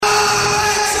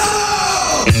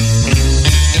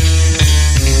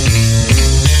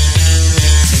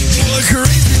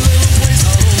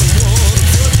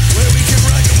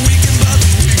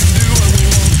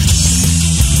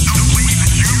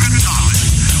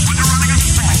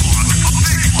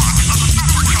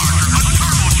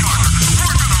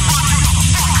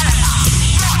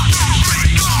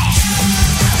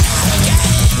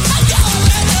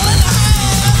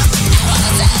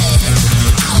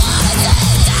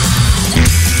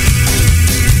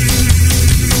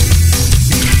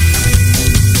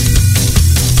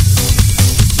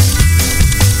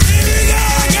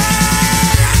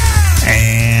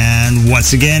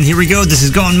once again. Here we go. This is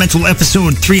Gone Mental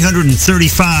episode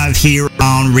 335 here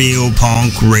on Real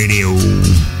Punk Radio.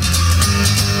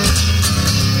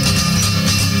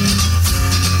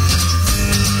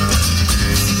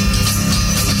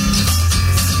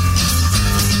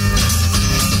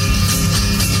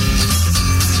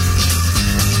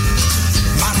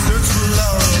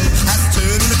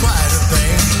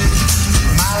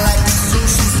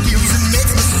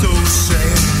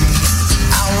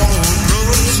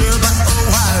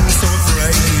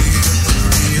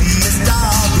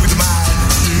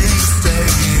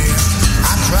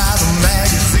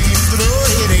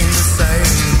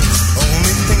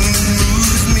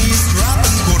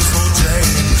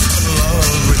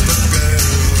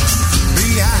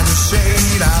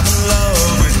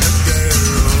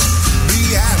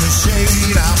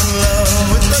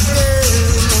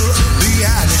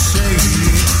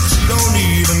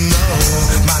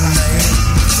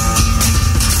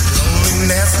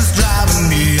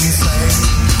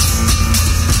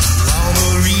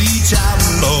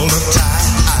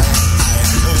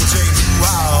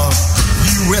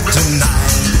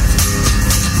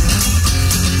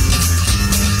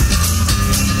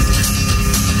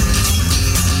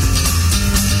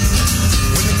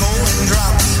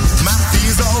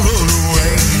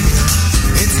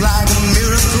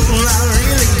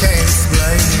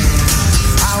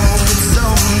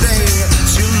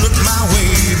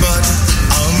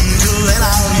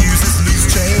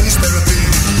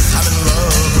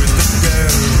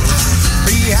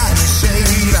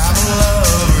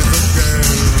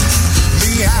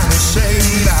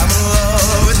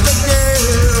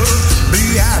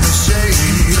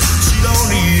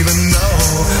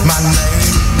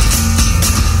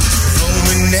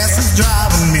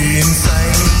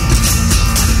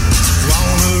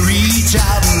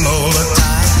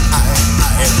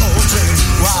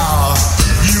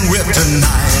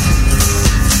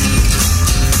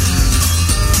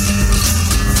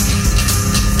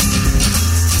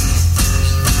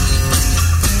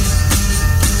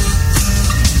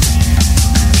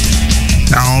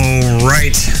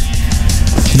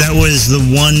 That was the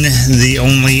one, the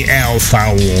only Al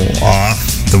Foul off.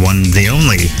 The one, the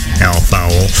only Al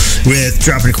Foul with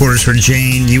Dropping Quarters for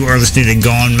Jane. You are listening to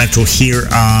Gone Mental here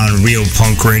on Real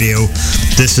Punk Radio.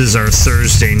 This is our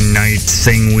Thursday night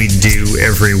thing we do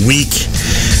every week.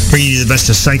 Bringing you the best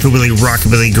of psychobilly,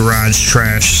 rockabilly, garage,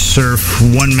 trash, surf,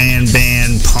 one-man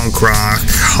band, punk rock,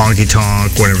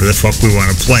 honky-tonk, whatever the fuck we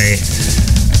want to play.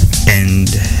 And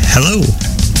hello.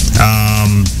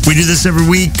 We do this every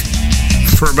week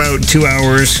for about 2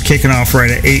 hours, kicking off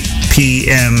right at 8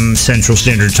 p.m. Central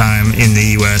Standard Time in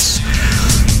the U.S.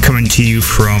 Coming to you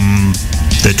from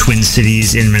the Twin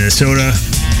Cities in Minnesota.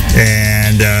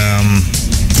 And,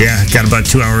 yeah, got about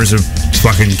 2 hours of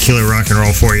fucking killer rock and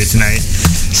roll for you tonight.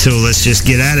 So let's just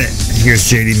get at it. Here's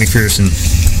J.D. McPherson.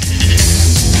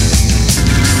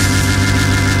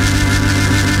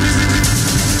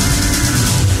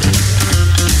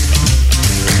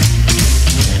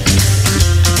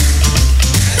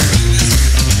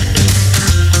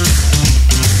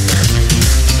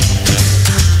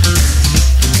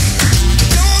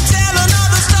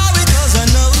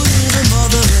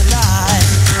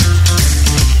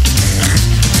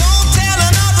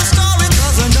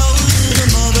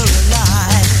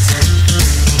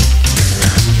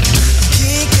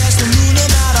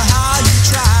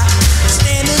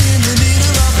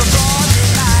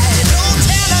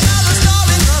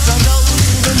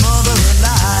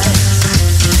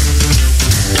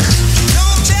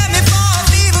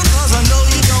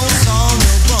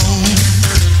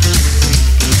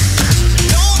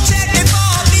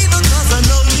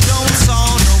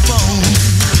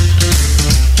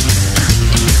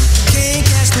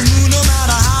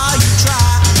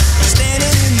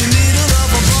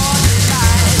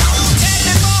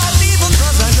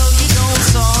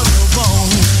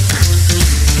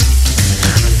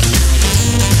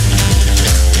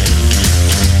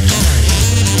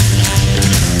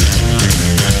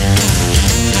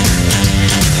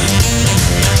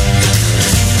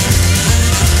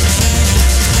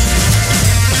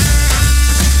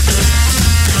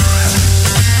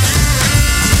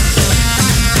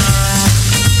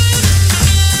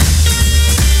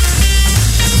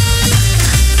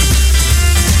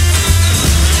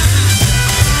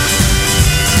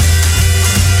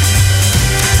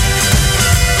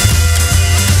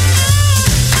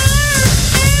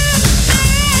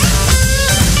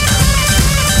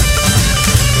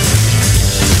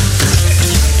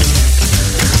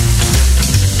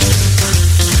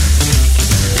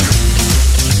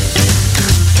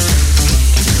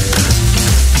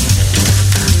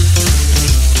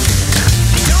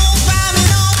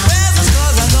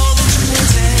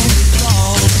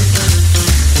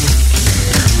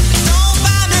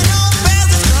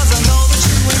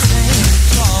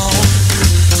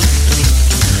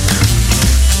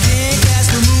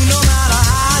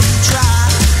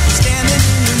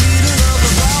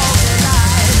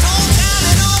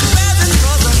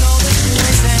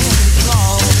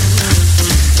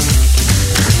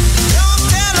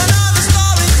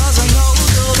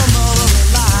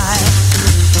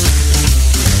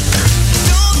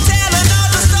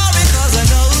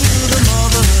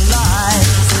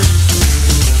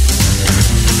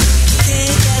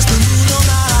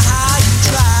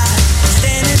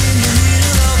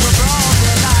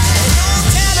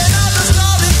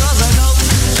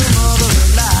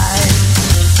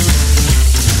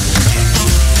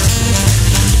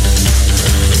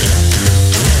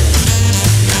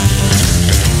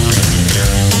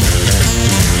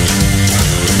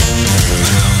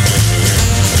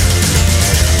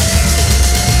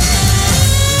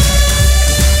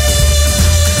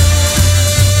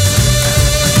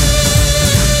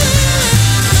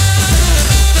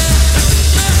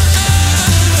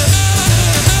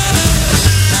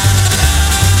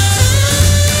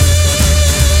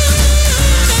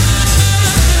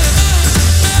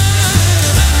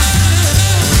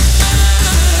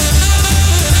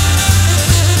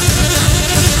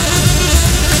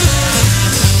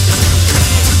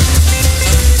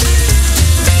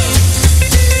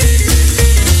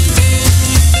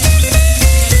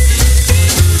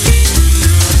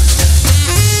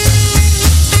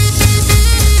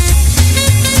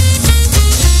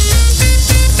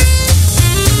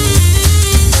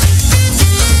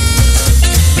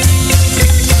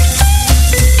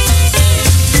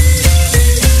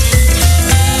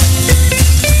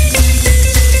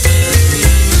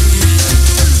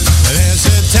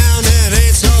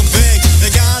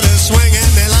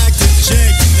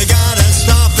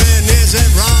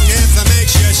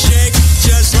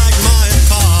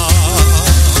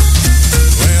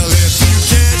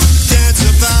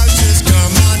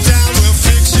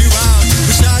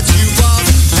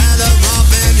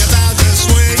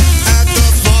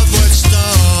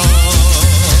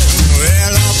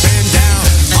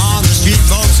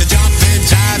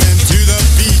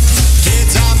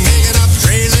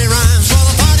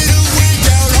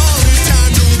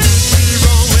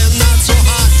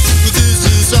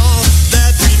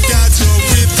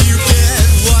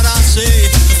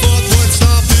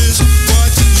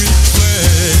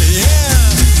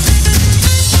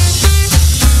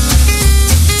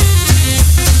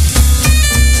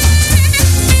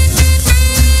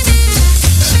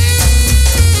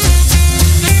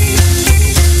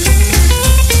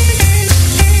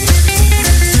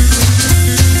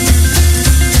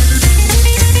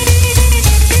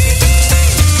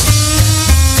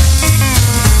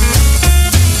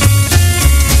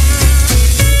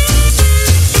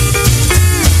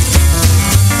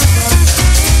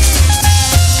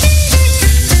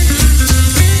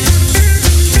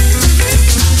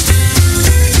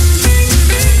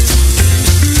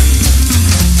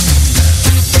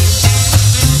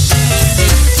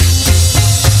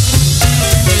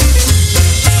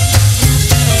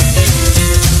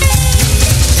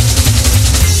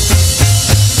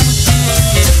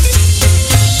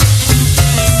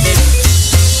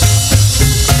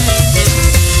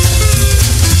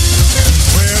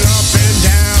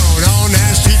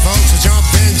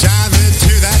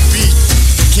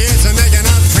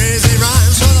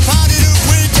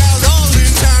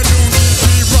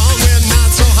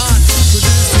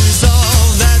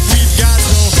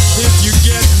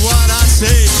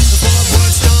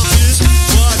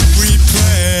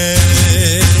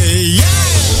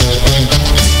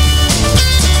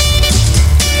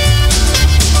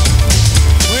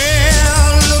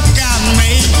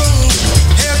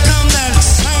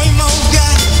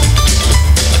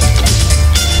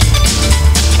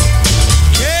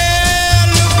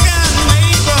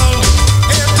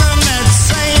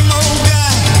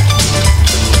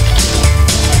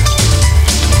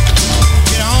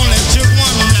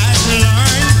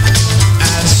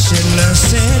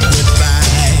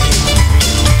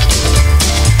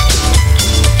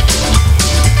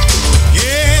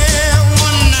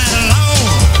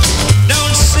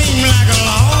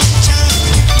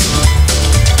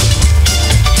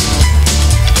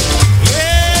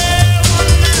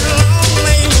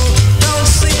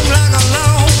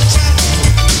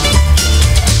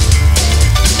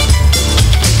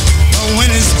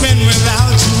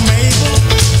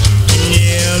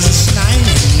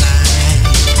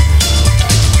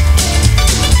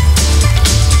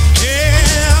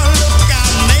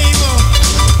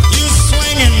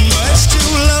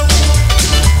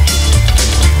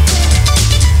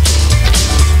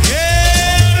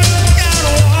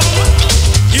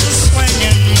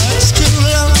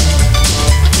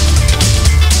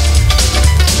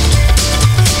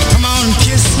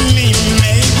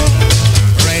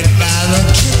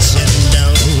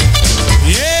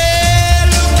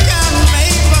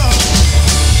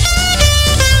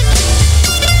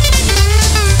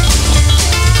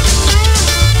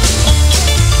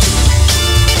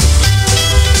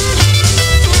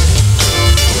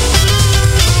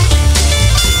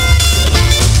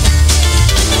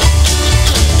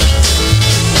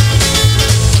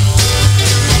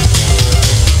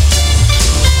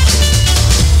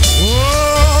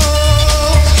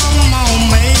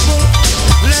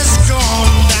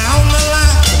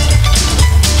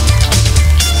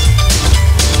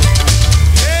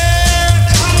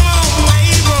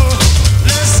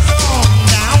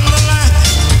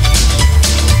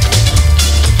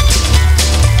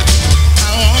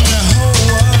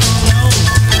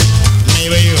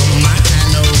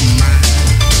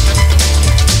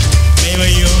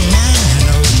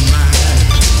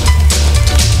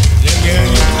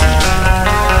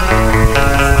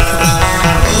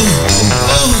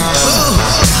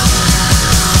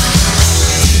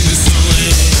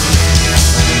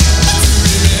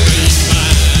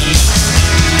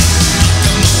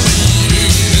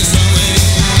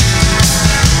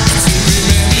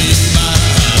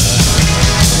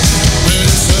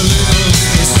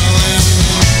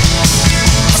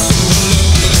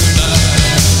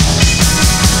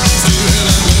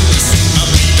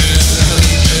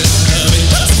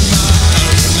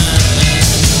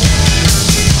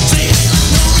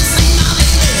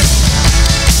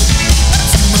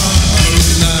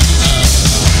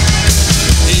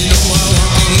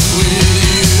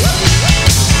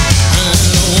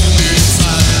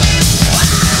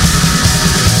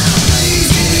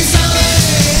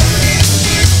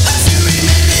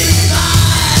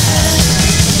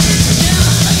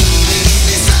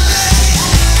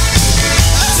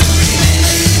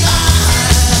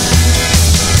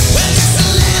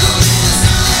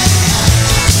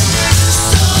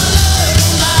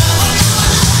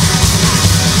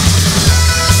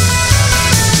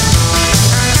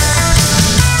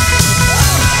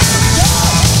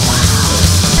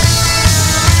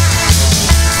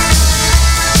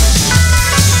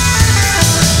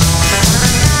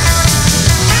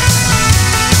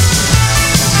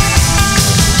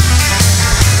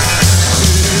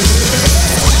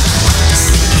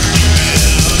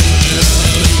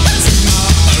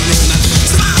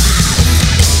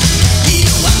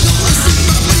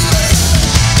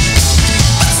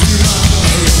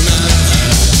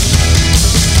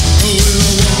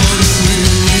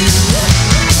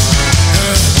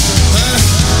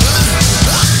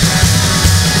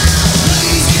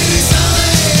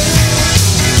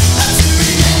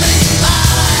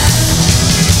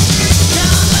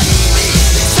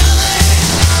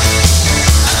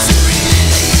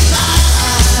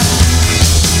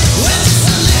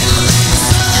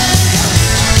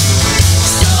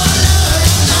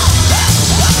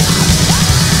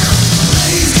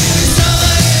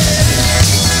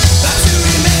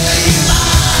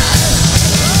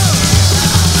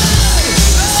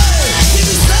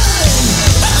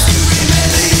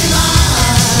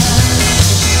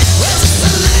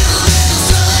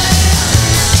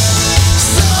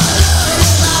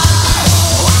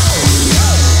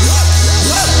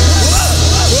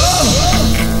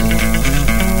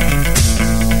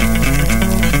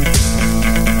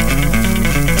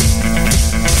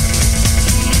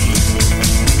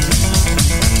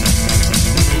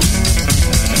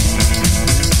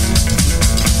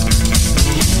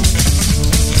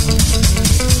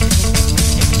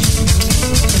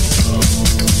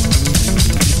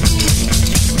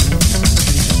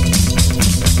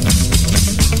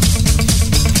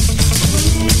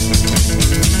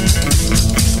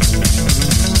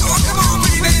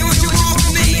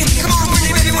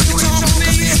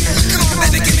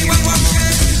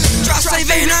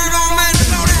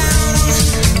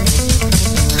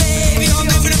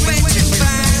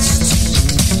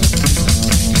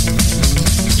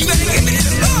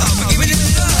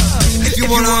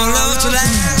 love to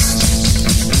last.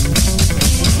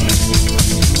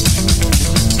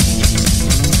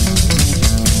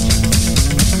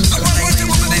 I wanna get the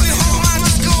woman, baby, home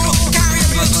after school. Carry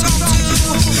your books home too.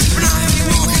 But now you're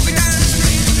walking me down the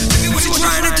street. Baby, what you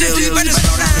trying to do? You better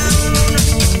slow down.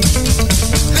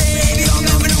 Baby, you're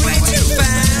moving away too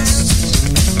fast.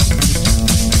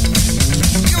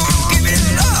 Come on, give me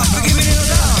the love, give me the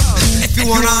love. If you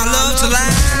want our love to last.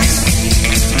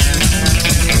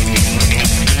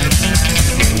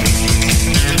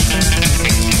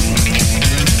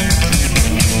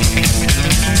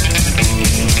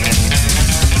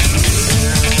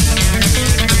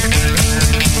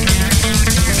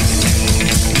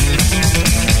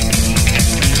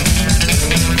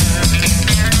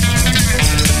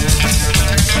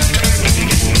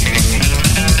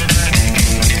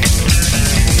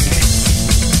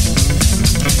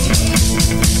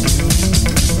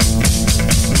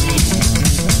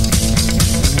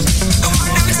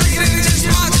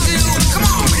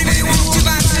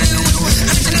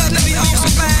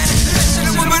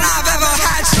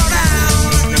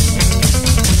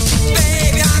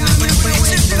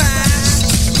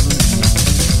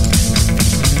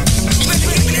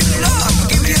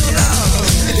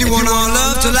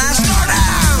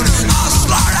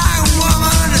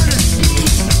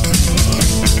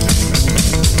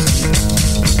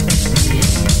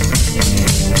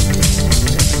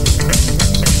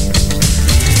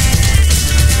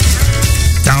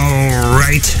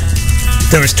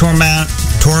 There was Torment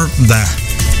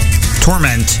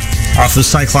off of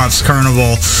Cyclops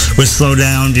Carnival with Slow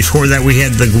Down. Before that, we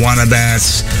had the Guana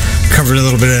Bats, covered a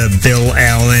little bit of Bill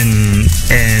Allen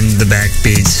and the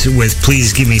Backbeats with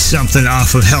Please Give Me Something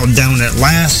off of Held Down at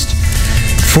Last.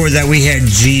 Before that, we had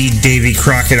G. Davy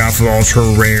Crockett off of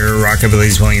Ultra Rare,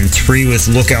 Rockabilly's Volume 3 with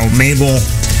Lookout Mabel.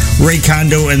 Ray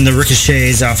Kondo and the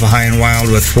Ricochets off of High and Wild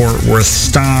with Fort Worth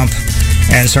Stomp.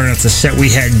 And starting off the set, we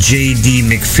had J.D.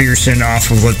 McPherson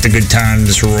off of Let the Good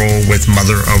Times Roll with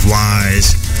Mother of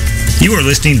Lies. You are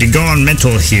listening to Gone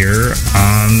Mental here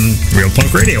on Real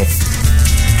Punk Radio.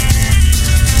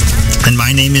 And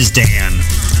my name is Dan.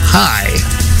 Hi.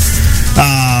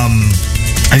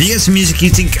 Have you got some music you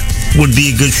think would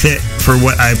be a good fit for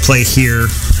what I play here?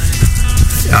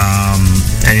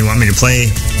 And you want me to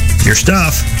play your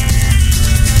stuff?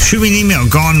 Shoot me an email,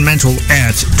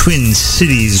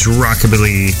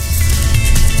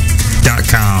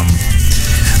 gonmental@twincitiesrockabilly.com.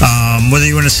 Whether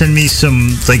you want to send me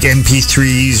some like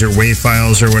MP3s or WAV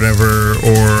files or whatever,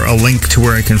 or a link to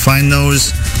where I can find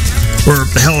those, or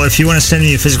hell, if you want to send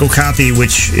me a physical copy,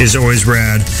 which is always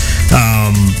rad,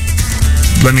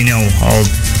 let me know. I'll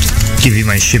give you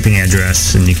my shipping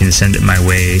address and you can send it my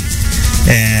way.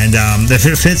 And if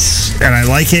it fits and I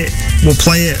like it, we'll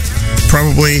play it.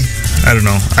 Probably. I don't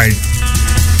know. I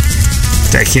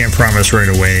can't promise right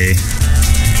away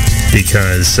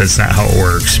because that's not how it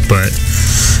works. But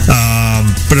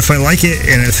if I like it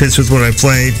and it fits with what I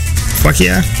play, fuck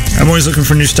yeah. I'm always looking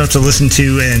for new stuff to listen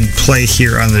to and play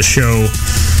here on the show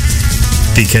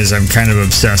because I'm kind of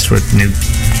obsessed with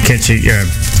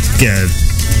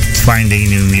finding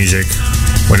new music,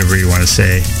 whatever you want to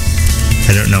say.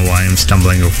 I don't know why I'm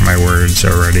stumbling over my words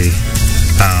already.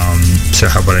 So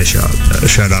how about I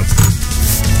shut up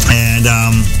and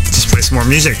just play some more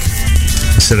music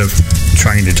instead of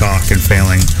trying to talk and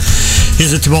failing.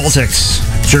 Here's it to Baltics,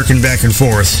 jerking back and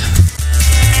forth.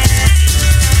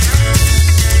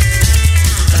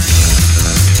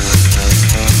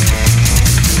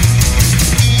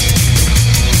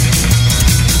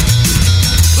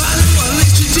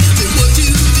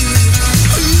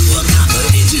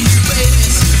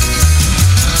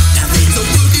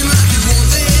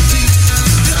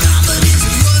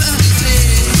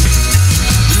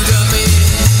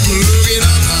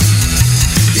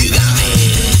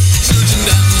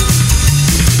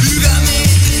 You got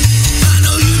me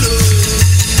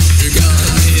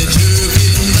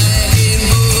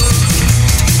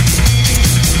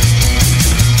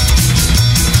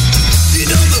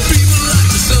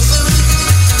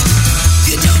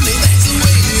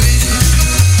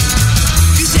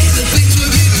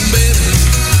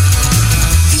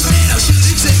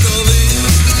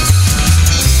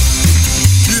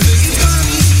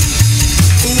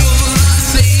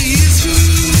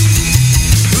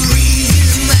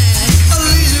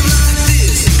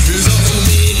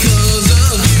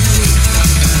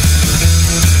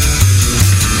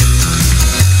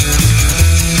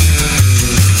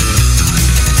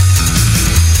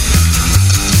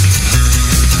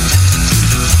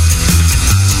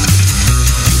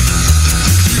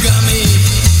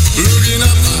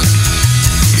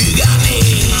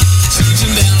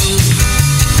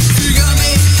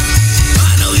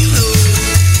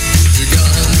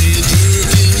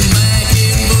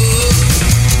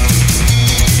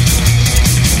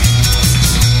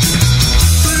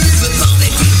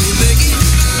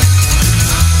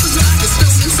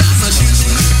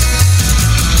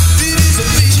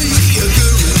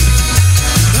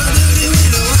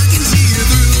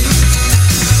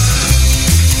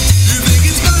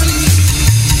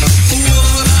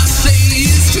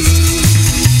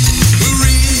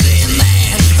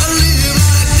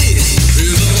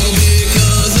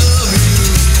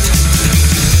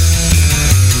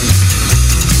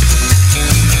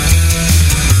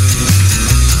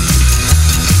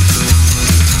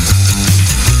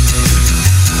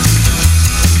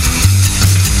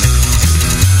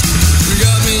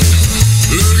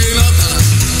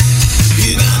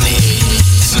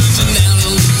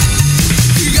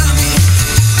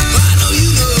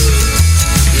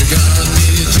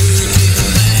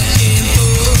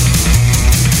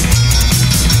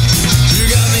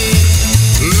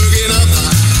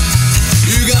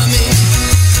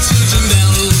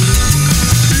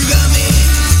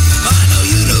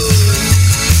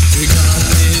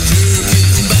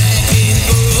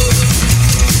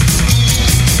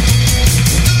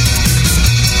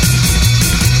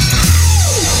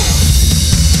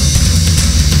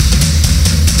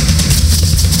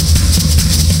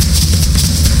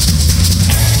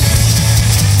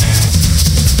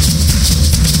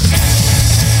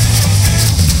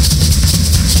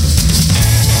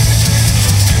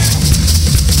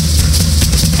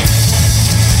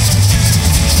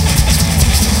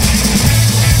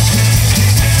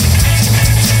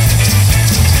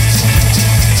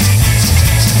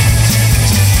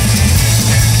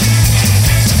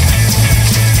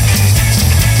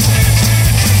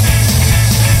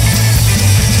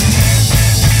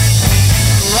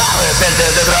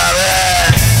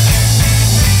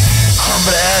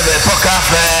breve poca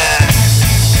fe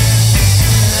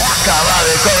acaba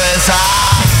de comenzar.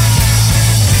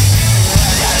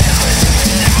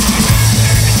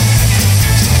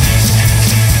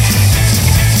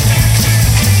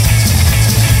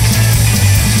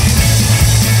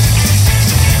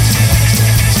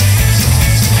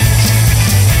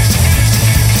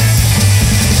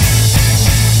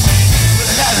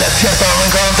 En el desierto me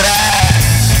encontré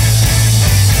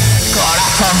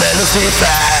corazón de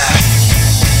Lucifer.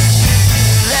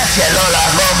 Del cielo las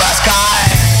bombas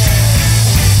caen.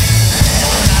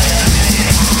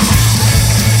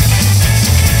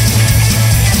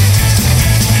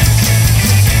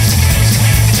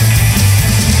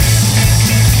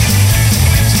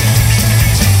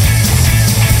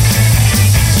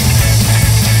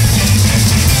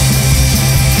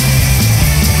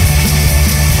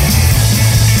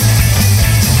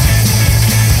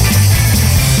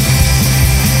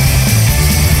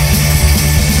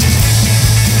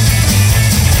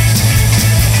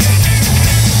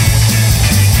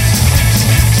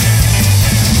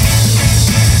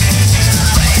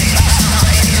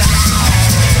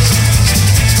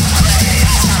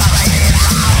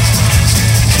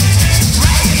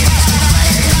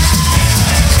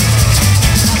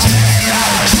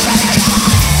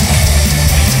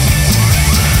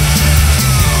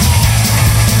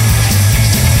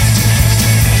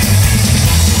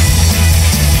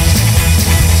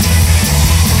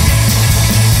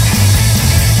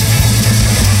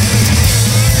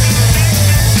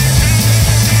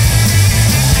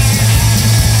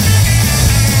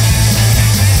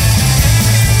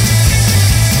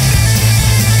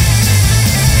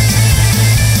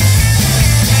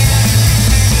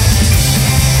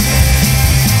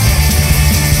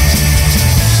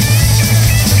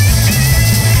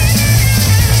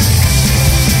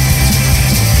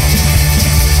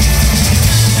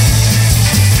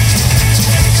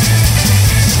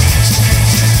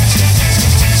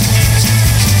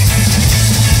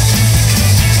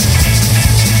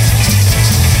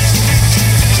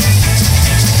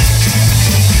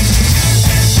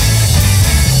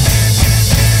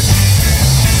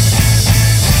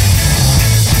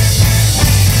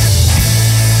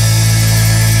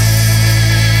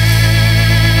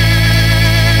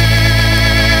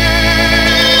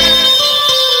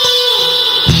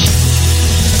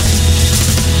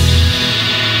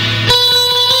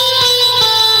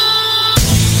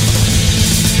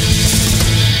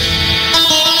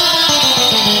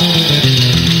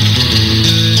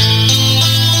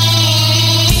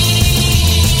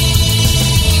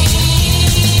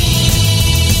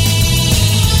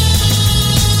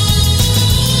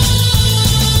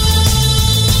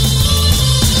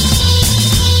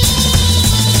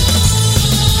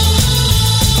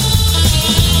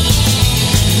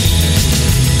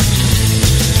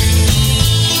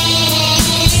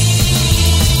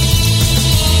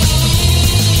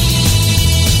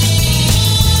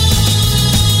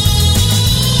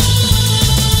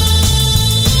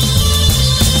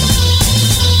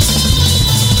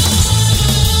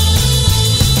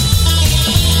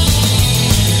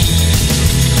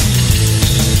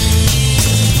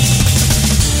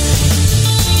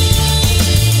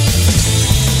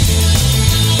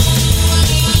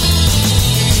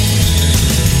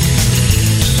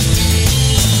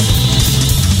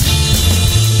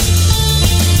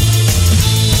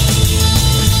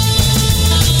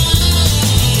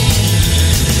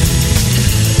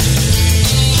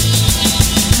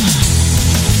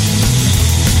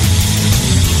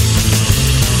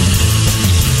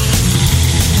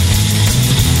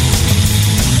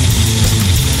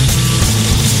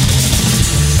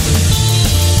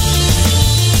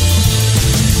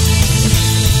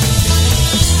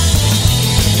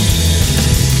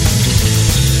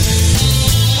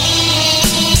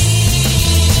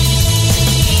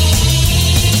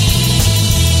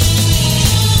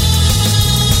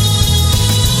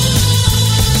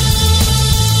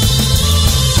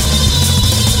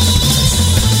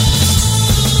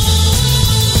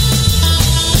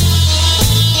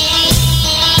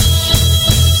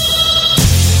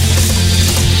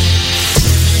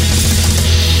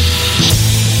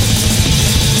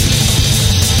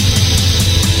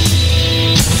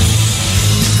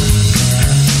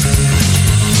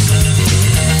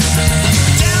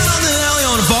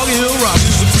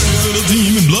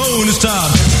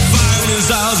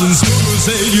 and someone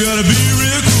said you gotta be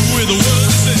real cool with the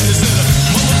words they say. Said,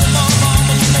 mama,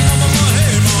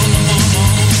 hey, mama,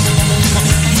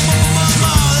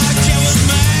 that cat was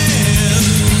mad.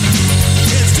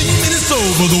 It's 10 minutes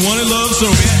sober, the one he loved so.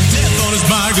 He had death on his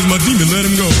mind 'cause my demon let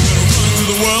him go. Gonna run through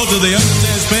the world till they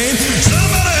understand his pain.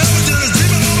 Somebody help me to the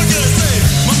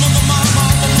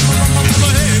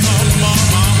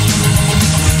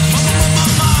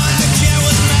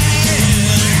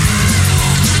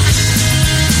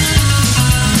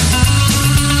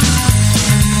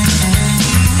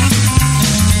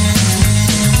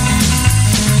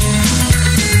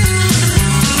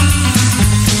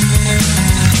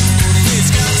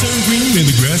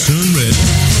nice and red.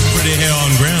 Pretty hair on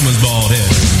grandma's bald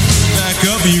head. Back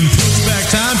up, you push back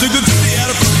time. Took the tootie out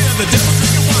of pretty and the devil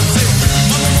took it one. Say,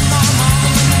 mama, mama, mama,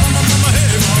 mama, mama,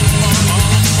 hey, mama, mama,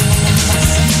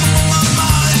 mama,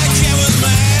 mama, that cat was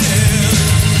mad.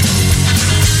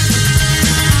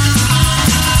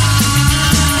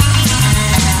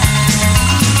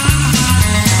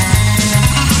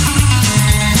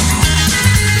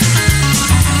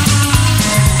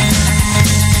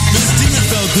 This demon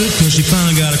felt good 'cause she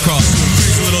finally got across.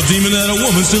 Crazy little demon that a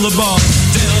woman still a boss.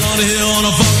 Down on the hill on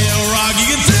a funky old rock, you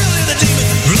can tell that the demon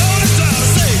blowing his out to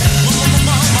say, mama,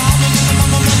 mama, mama, mama,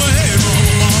 mama, mama, hey,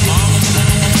 mama, mama,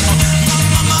 mama,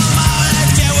 mama, mama, that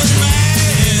cat was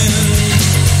mad.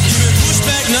 Even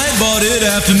pushback night, bought it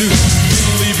afternoon.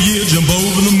 Leap year, jump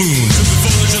over the moon. Took the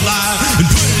 4th of July and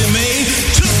put it in May.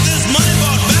 Took this money,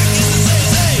 bought back in the say,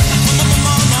 hey, mama,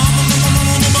 mama, mama, mama,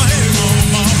 mama, mama, hey, mama,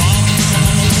 mama, mama,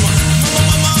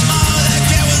 mama, mama, that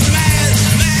cat was mad,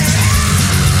 mad.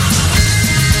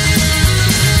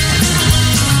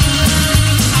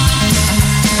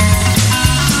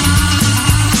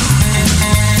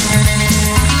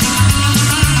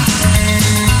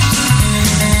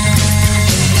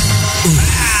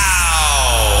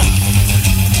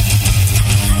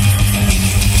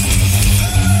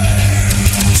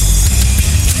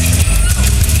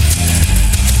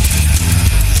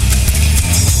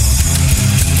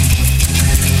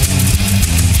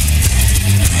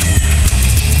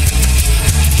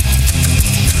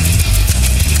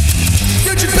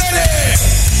 Richard Petty!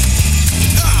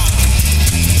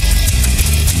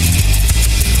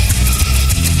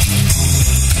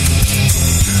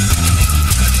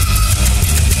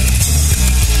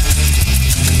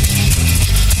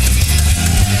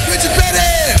 Richard Petty!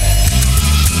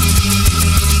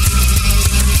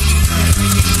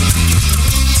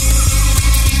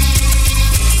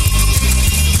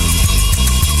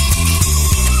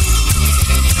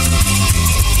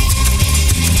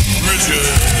 Richard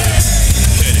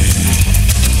Petty,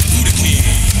 Buddha King,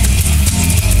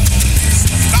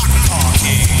 Stockcar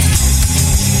King,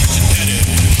 Richard Petty,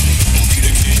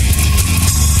 Buddha King.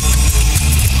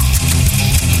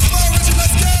 Come on, Richard,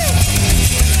 let's go!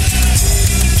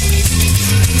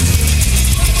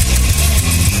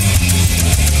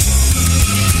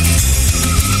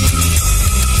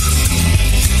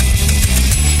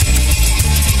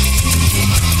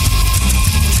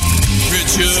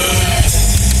 Richard,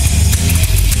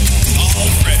 all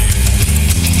ready.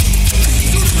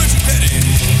 Do the Richard Petty.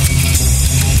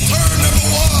 Turn number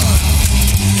 1.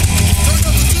 Turn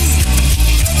number 2.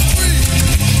 Number 3.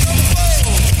 Number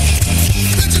 4.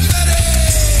 Richard Petty.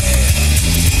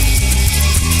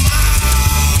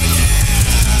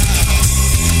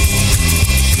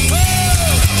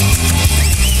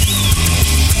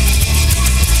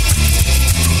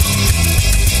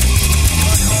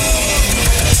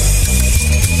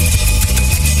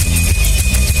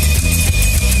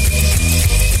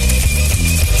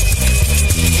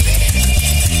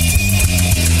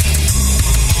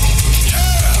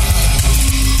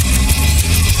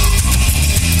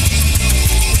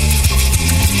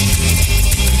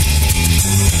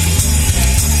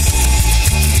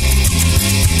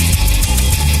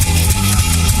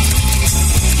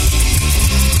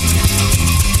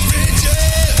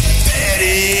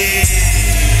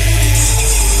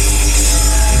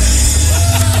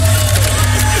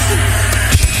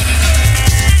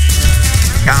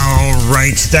 All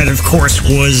right, that of course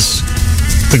was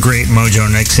the great Mojo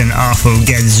Nixon off of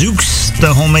Gadzooks,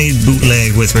 the homemade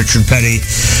bootleg with Richard Petty.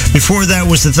 Before that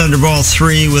was the Thunderball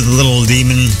 3 with Little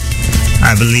Demon.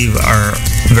 I believe our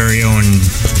very own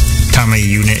Tommy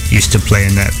Unit used to play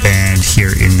in that band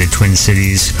here in the Twin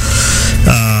Cities.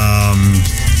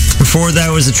 Before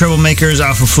that was the Troublemakers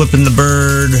off of Flippin' the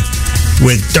Bird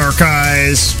with Dark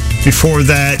Eyes. Before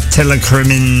that,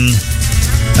 Telecrimin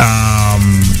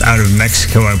out of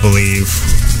Mexico, I believe,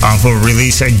 off a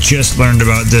release I just learned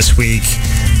about this week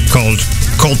called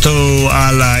Culto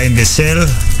a la Imbecile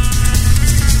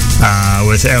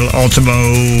with El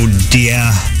Ultimo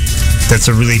Dia. That's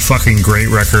a really fucking great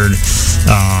record.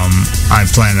 I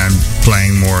plan on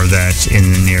playing more of that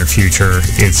in the near future.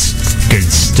 It's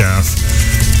good stuff.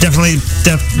 Definitely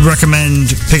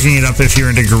recommend picking it up if you're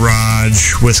into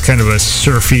garage with kind of a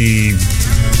surfy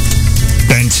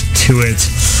bent to it.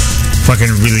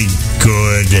 Fucking really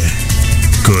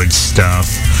good stuff.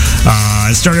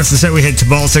 Starting off the set, we head to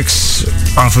Baltics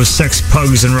off of Sex,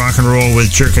 Pugs, and Rock and Roll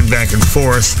with Jerkin' Back and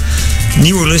Forth. And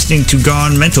you were listening to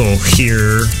Gone Mental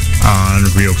here on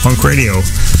Real Punk Radio.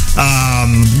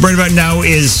 Right about now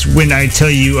is when I tell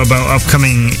you about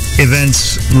upcoming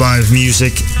events, live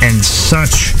music, and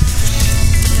such.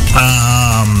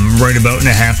 Right about in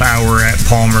a half hour at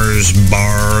Palmer's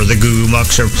Bar, the Goo Goo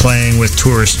Mucks are playing with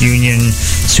Tourist Union,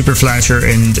 Super Flasher,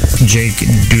 and Jake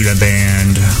Duda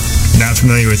Band. Not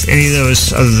familiar with any of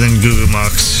those other than Goo Goo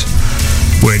Mucks,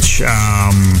 which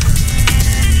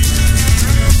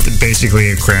basically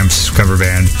a Cramps cover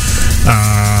band.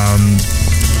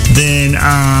 Then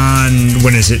on,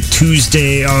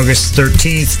 Tuesday, August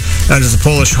 13th, out at the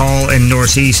Polish Hall in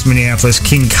Northeast Minneapolis,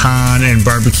 King Khan and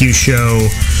Barbecue Show.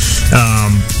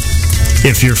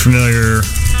 If you're familiar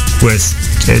with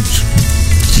it,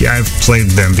 I've played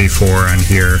them before on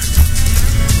here.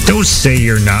 Don't say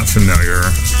you're not familiar.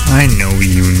 I know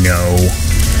you know.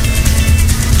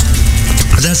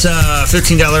 That's a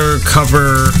 $15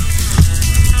 cover.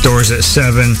 Doors at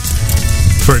 7.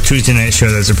 For a Tuesday night show,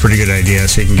 that's a pretty good idea,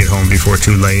 so you can get home before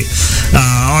too late.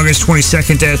 August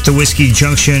 22nd at the Whiskey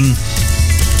Junction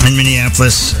in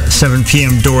Minneapolis, 7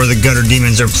 p.m. door. The Gutter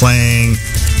Demons are playing.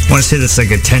 I want to say that's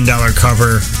like a $10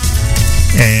 cover,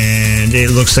 and it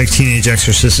looks like Teenage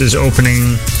Exorcist is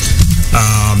opening.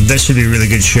 That should be a really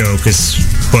good show because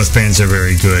both bands are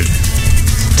very good.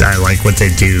 I like what they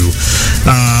do.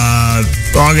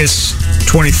 August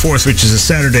 24th, which is a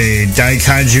Saturday,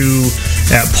 Daikaiju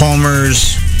at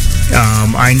Palmer's.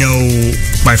 I know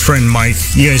my friend Mike.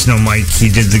 You guys know Mike. He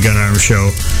did the Gun Arm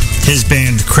show. His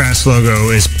band Crass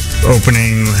Logo is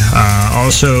opening.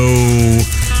 Also,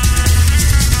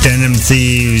 Denim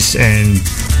Thieves and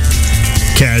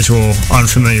Casual.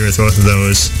 Unfamiliar with both of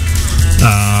those.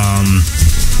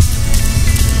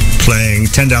 Playing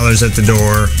 $10 at the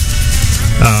door.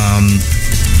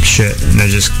 Shit, and I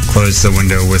just closed the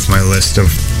window with my list of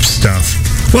stuff.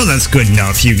 Well, that's good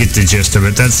enough. You get the gist of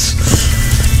it. That's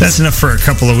enough for a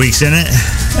couple of weeks, isn't it?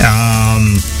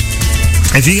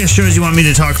 If you got shows you want me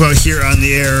to talk about here on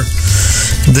the air,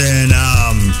 then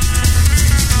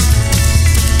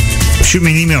shoot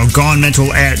me an email,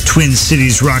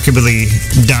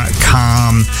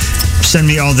 gonemental@twincitiesrockabilly.com. Send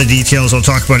me all the details. I'll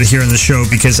talk about it here on the show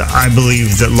because I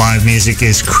believe that live music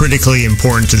is critically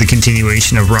important to the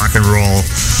continuation of rock and roll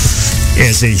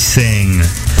as a thing.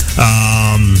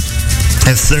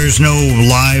 If there's no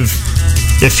live,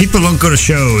 if people don't go to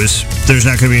shows, there's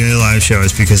not going to be any live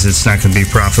shows because it's not going to be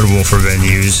profitable for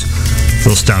venues.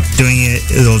 They'll stop doing it.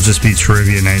 It'll just be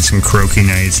trivia nights and croaky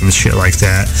nights and shit like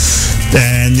that.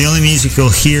 And the only music you'll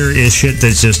hear is shit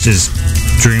that just is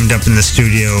dreamed up in the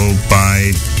studio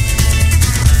by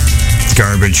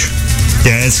garbage.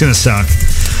 Yeah, it's going to suck.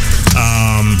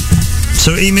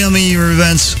 So email me your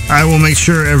events. I will make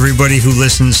sure everybody who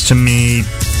listens to me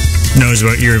knows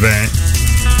about your event.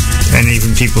 And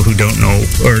even people who don't know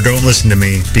or don't listen to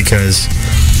me because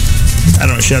I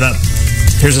don't shut up.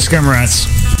 Here's the Scum Rats.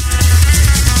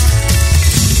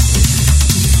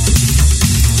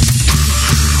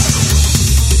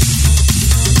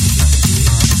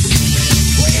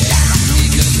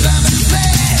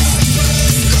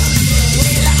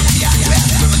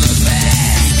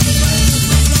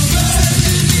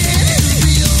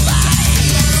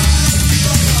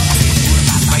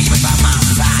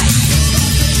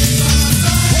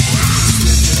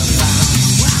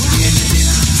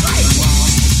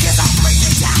 Guess I'll break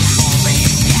it down for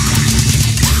me.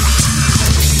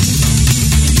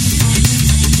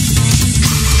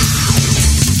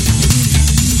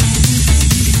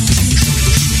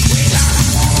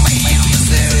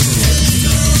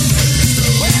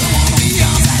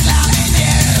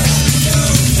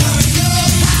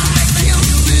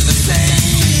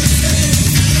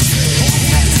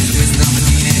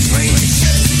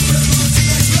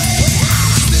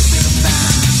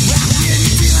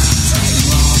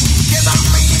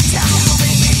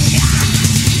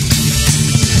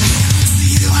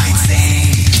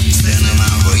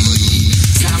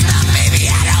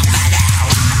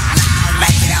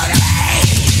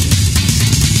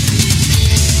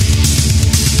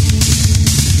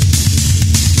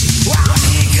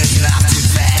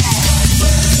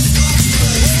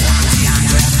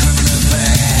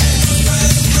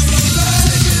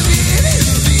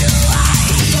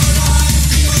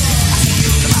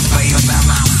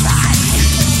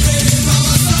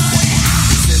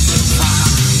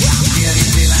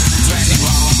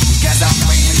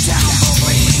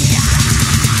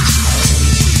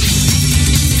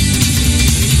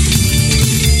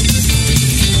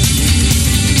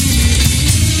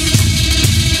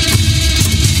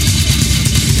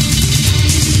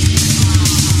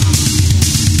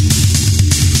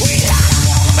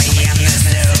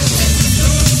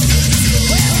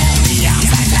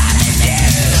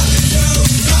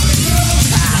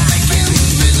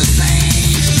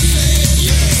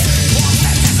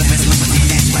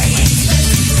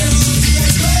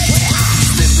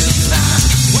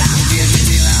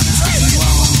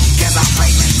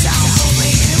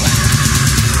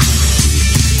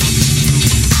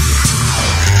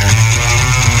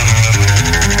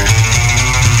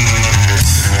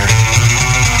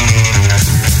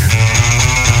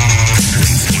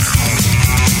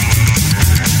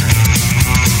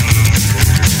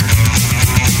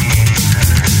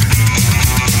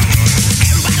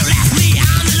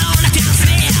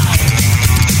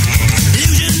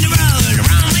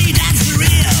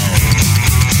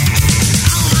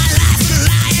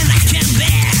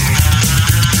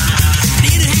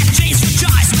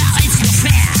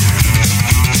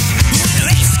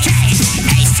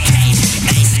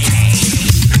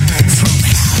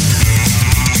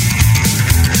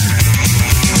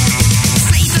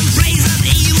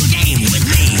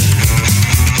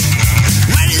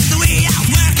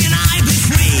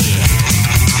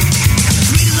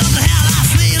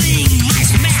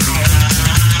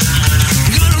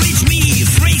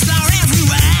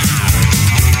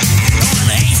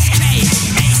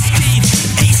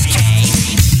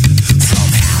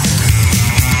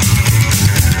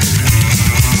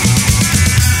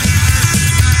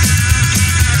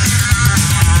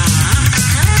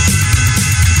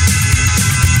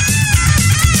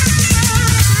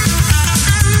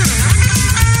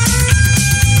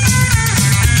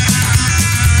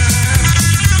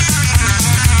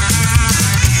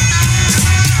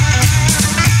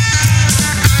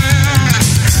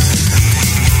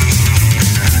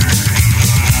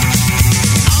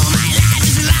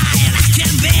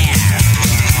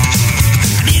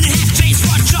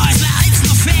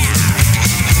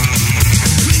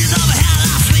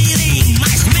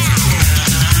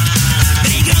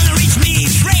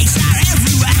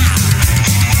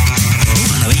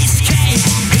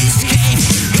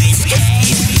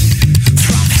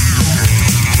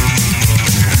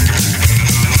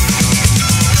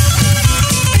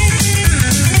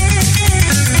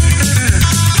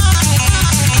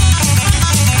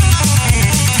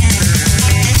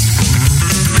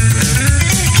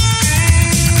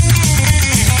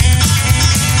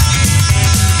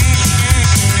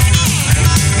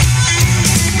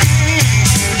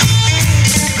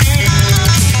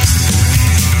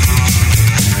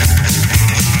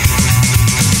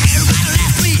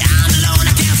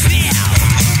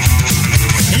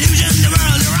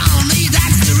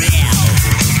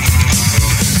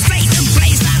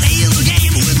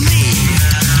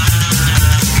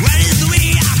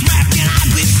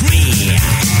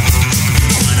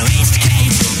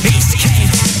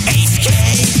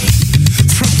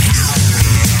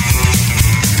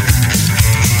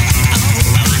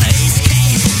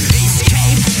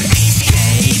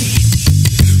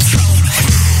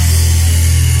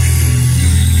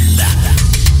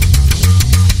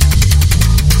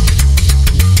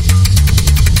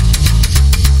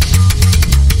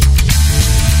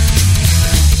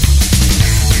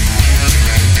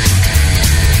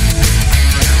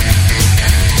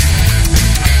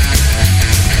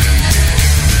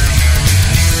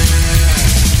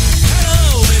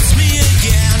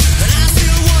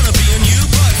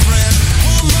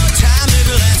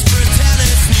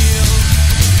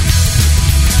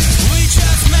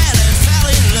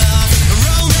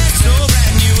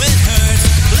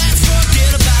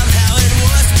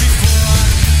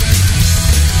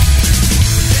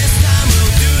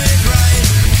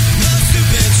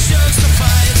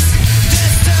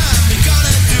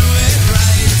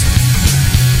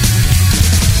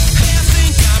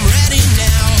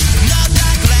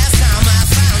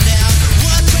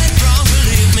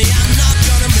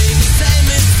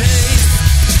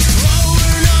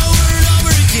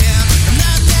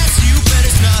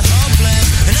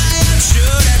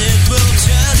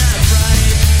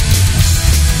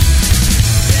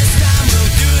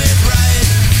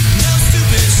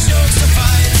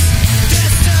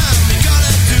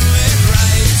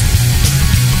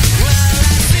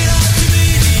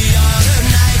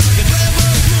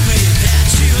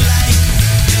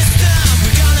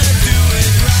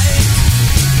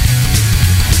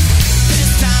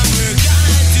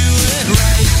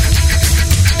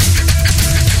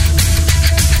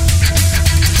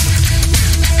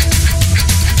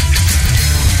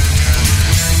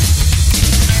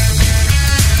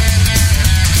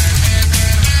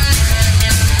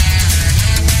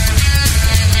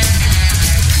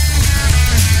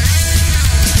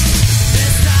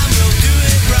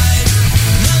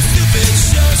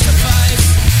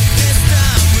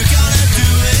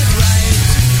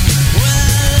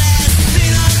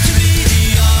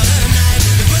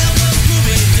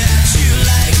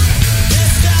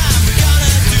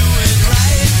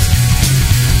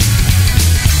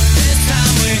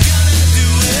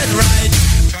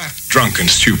 and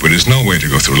stupid is no way to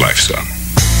go through life, son.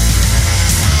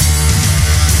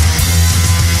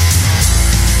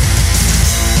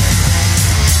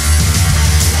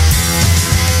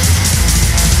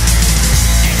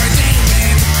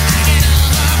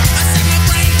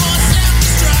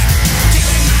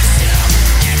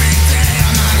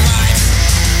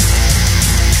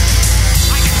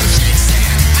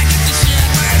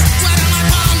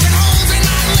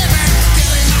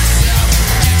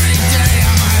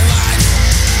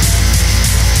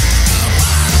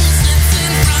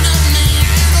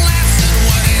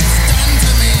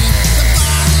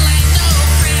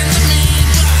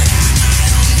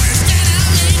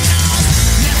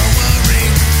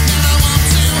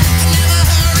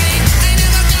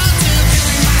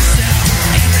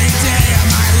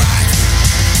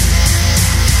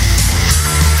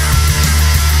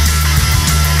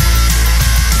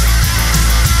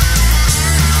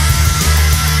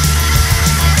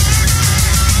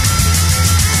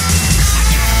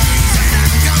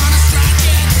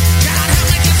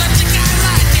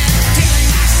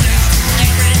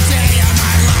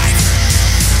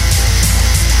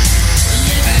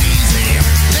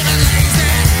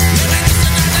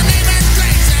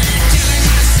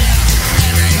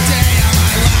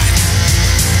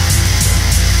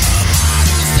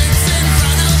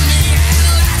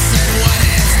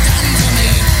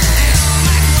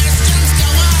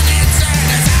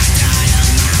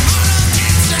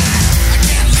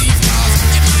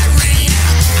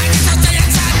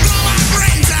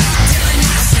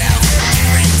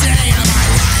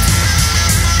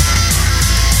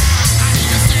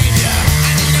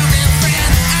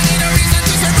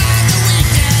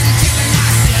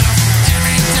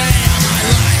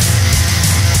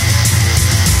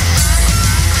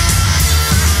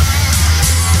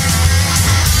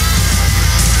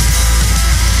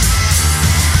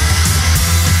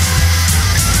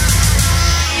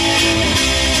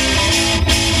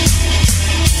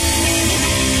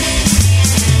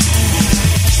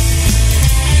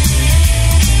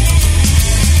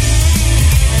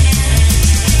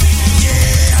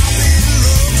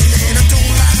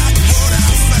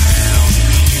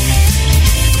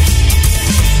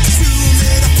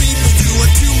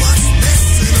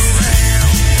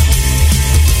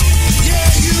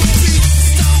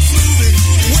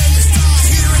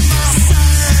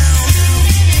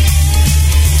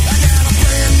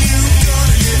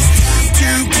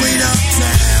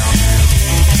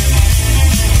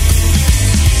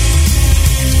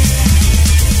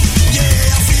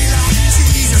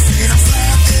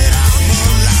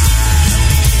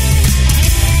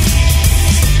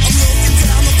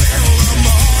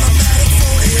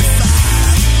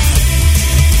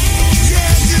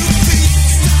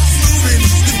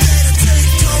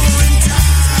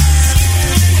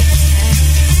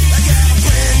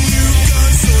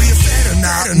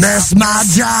 That's my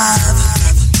job.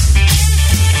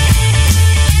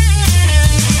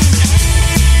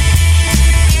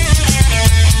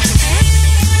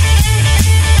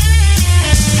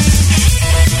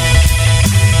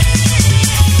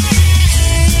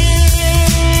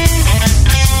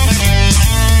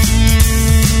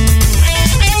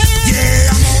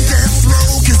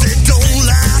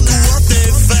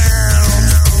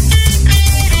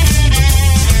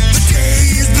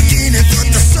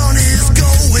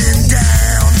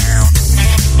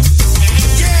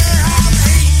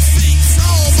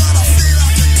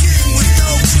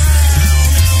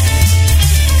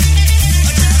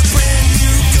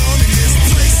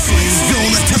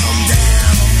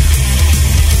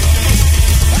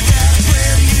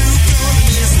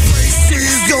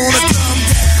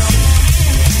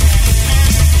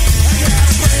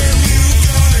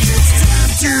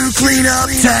 Clean up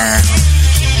time.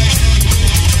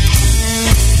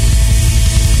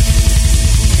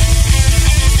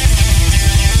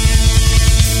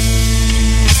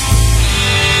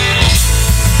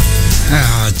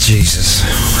 Oh, Jesus.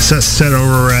 Is that set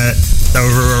over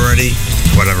already?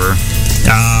 Whatever.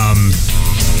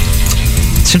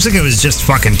 Seems like I was just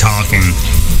fucking talking.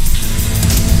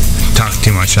 Talk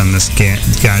too much on this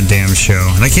goddamn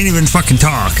show. And I can't even fucking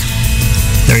talk.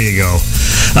 There you go.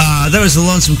 That was the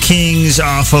Lonesome Kings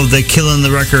off of the Killing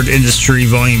the Record Industry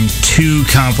Volume 2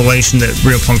 compilation that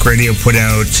Real Punk Radio put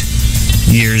out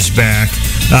years back,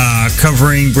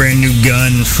 covering Brand New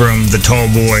Gun from the Tall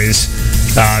Boys.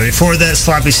 Before that,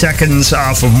 Sloppy Seconds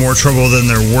off of More Trouble Than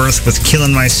They're Worth with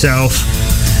Killing Myself.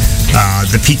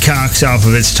 The Peacocks off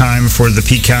of It's Time for the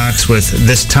Peacocks with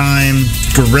This Time.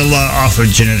 Gorilla off of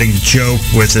Genetic Joke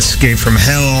with Escape from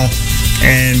Hell.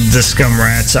 And the Scum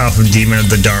Rats off of Demon of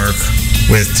the Dark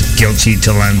with Guilty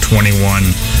Till I'm 21.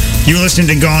 You're listening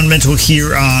to Gone Mental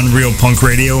here on Real Punk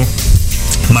Radio.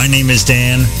 My name is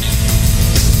Dan,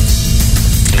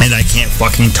 and I can't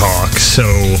fucking talk, so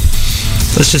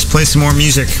let's just play some more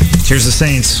music. Here's the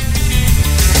Saints.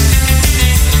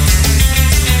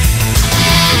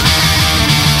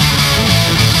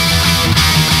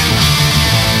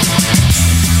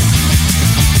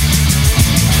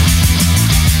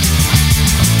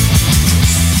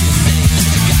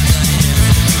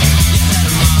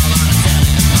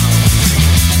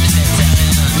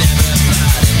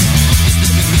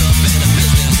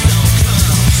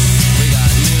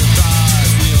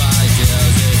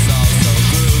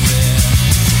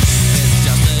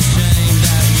 Just a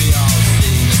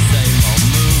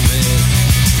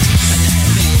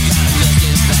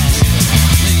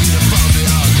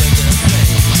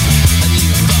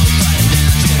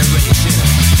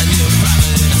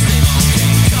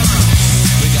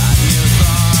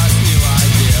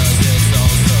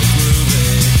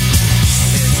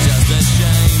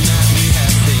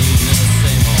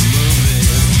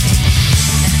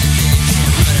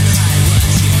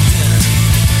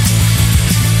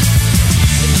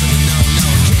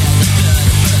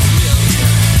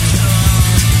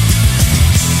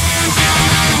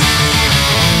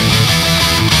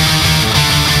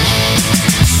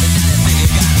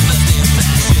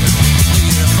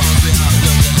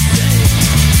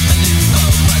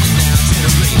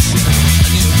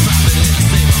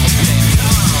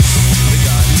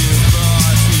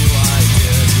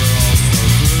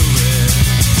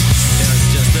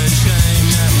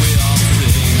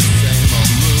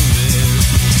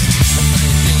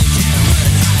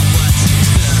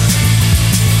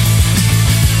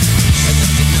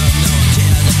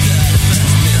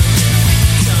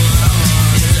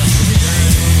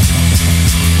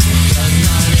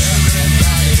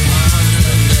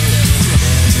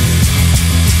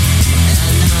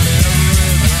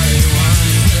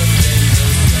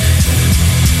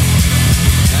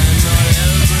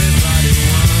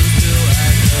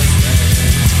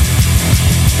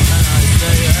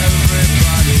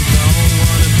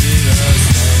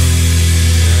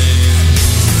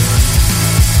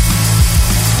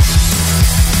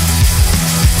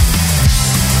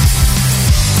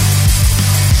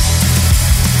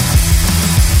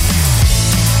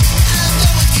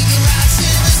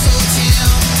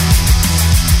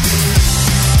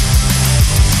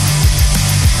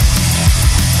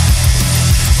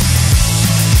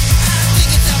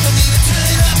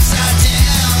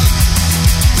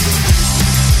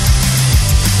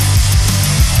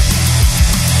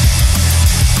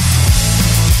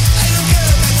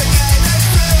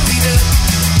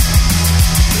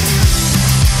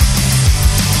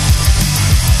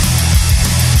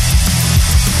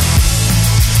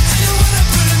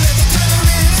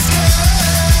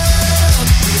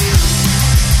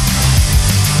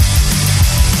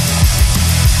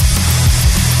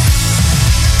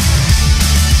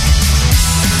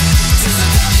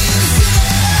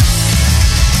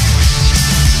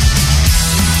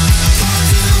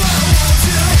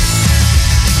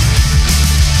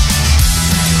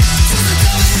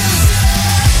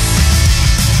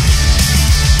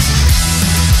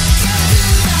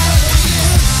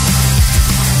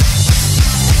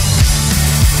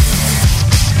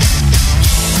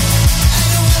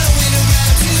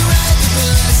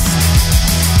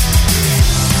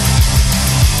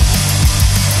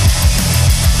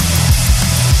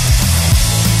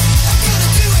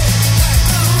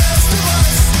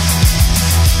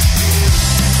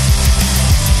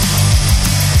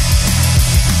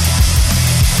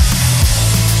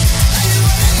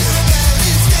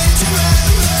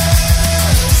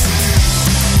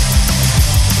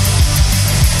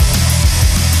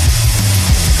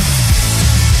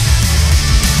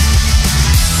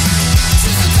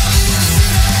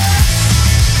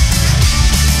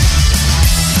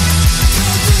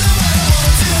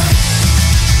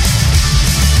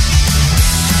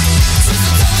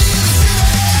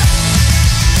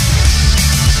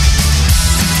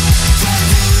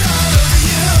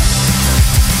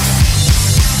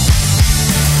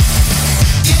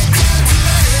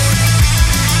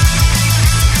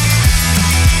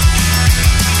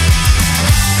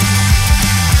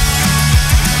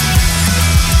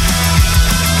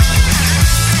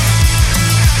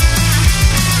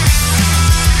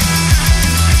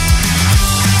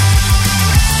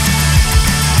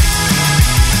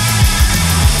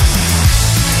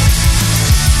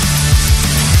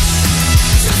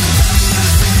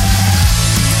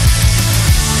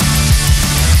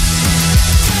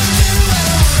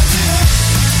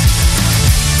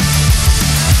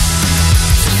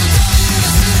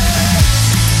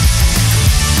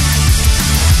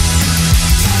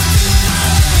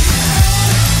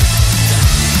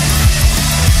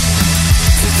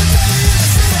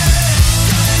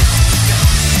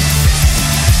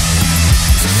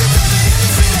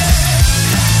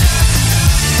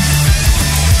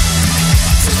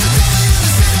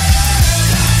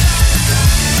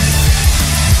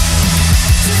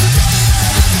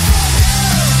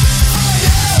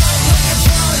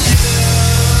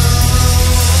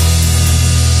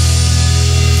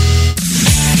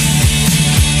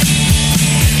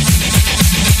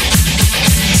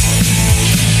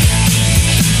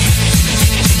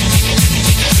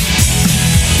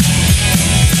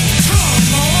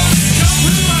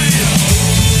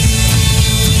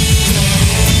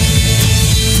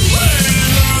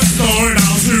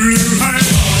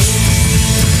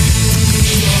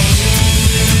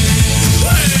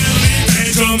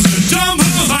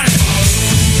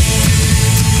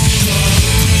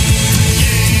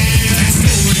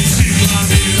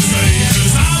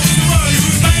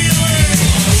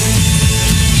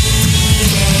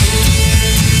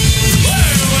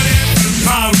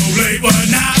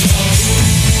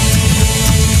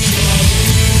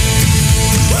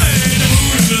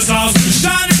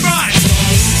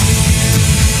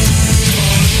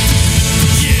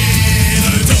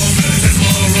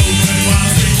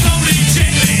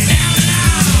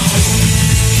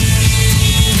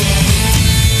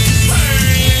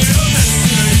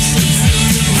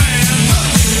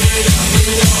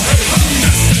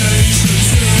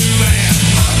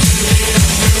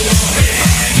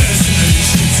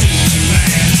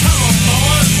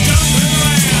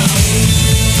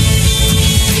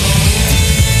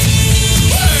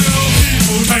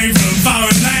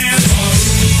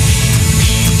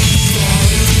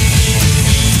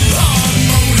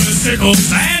bicycle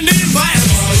standing by.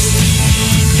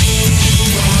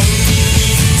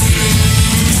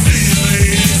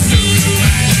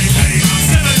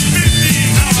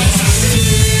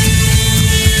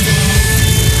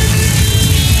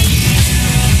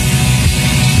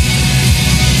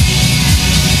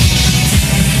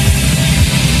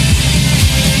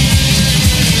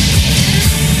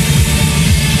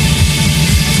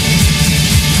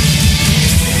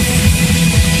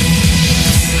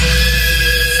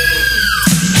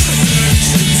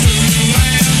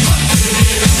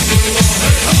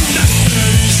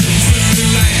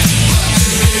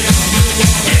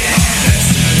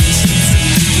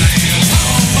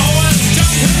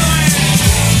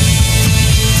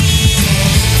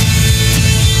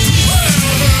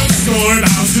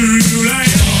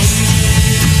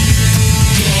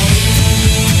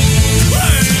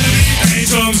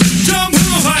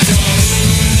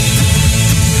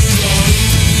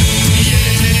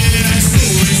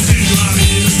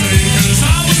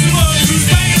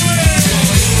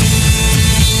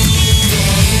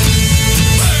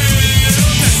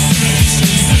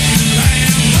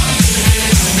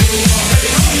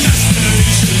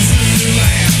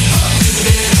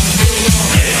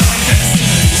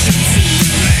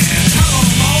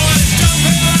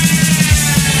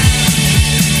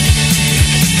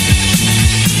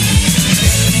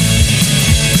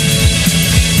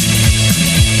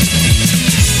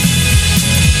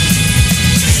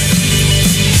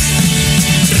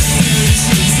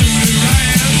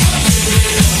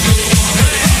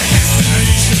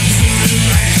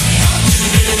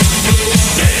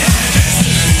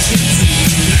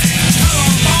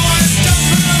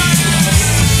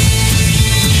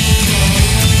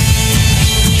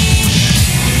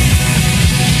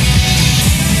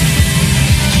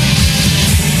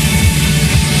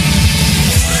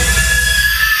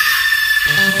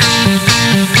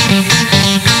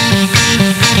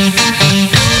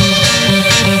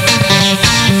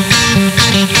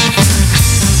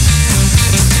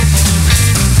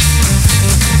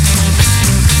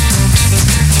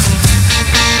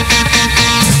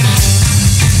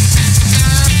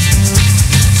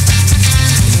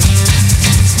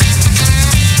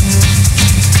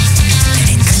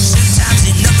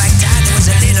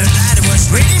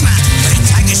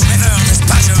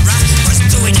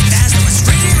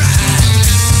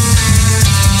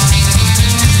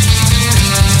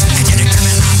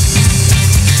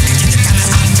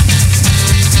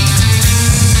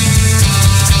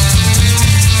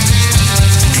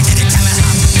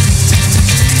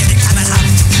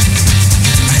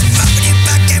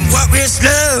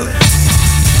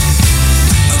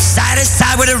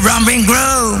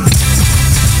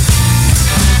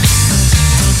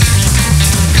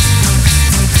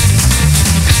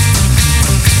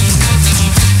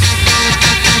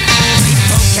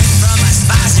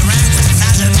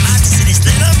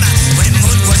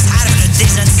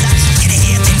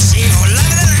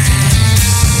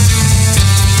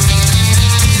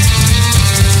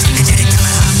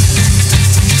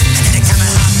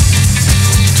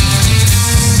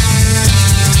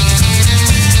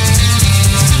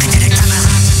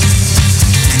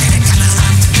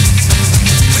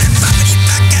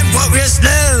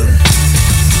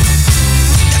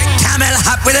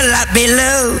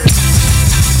 Below.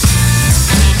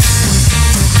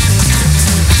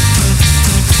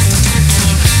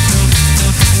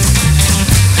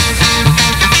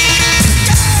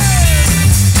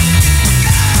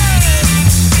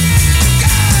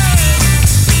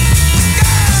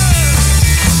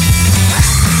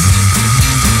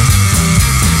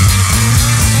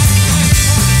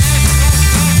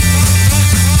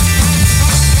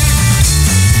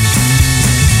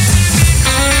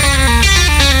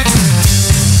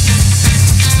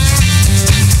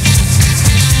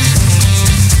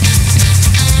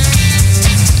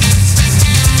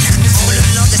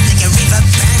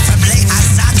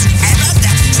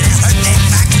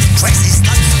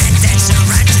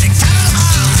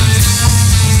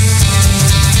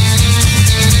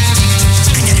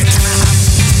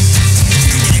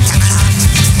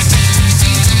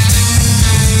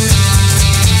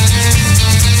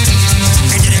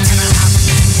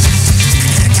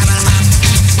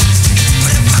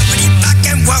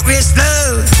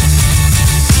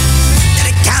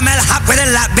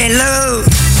 Below.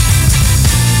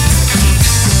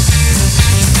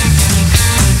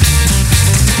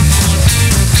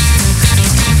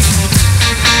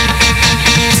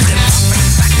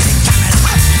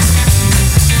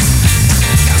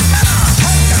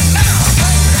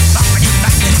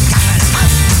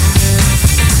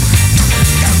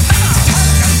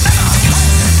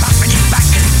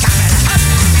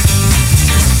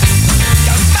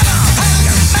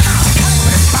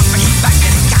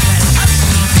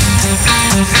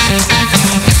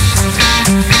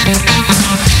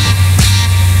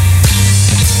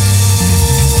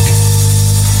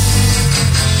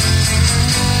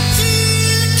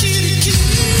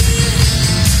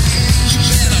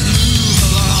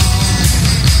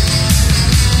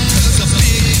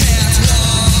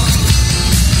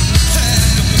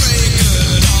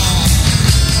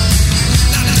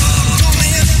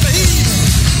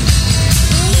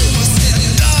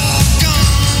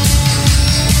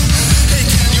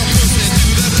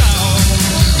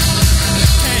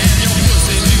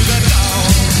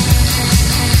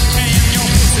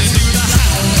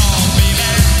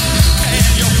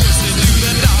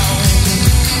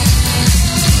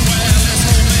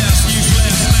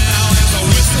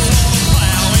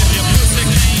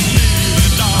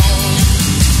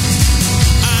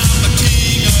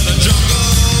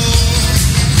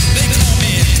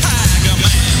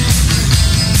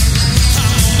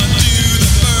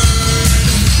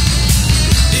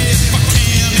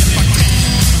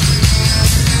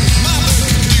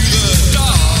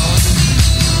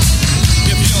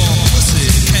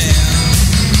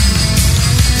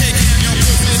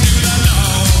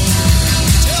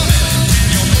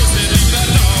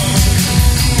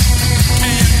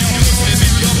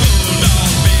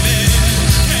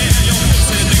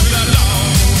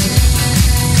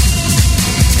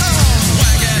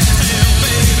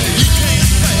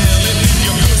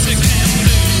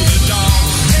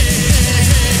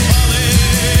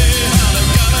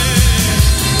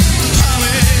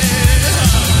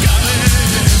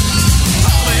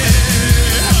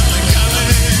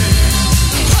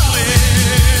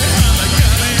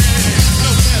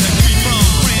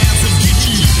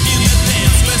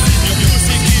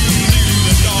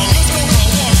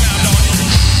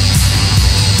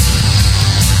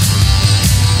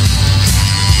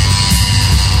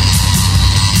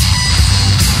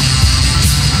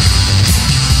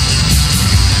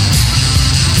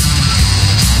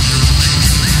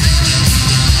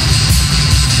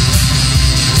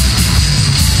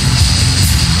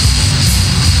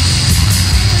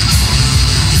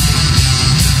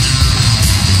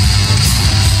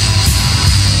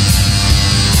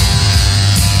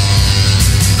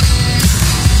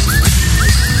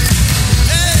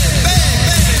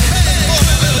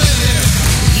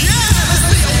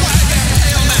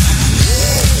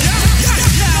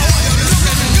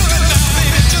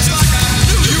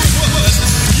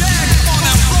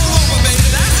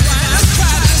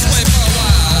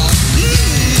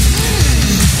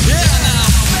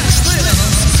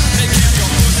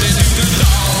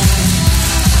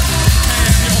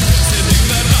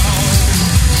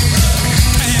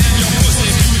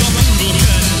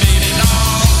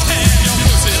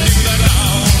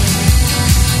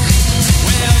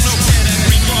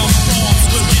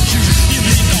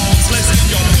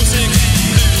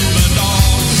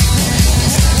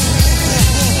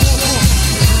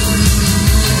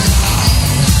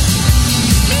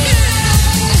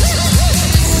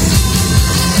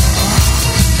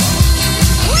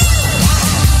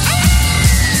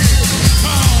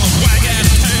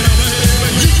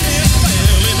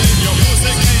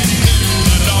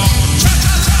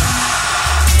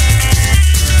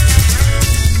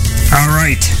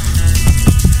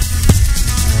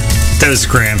 That was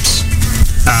Cramps.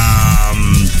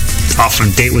 Off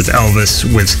of Date with Elvis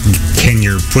with Can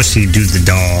Your Pussy Do the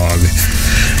Dog.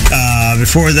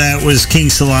 Before that was King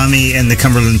Salami and the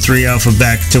Cumberland 3 off of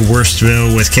Back to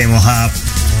Worstville with Camel Hop.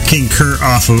 King Kurt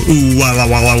off of Ooh Walla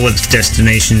Walla with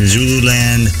Destination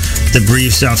Zululand. The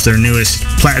Briefs off their newest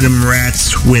Platinum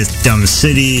Rats with Dumb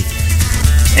City.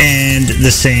 And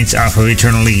the Saints off of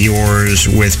Eternally Yours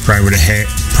with Private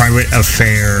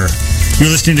Affair. You're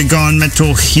listening to Gone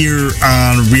Mental here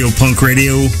on Real Punk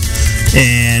Radio.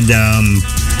 And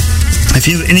if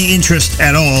you have any interest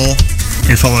at all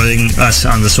in following us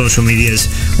on the social medias,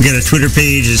 we got a Twitter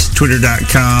page. It's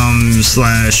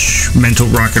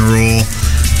twitter.com/mentalrockandroll.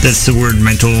 That's the word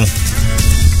mental,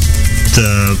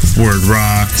 the word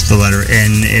rock, the letter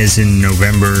N is in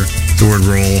November, the word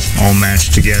roll, all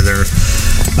mashed together.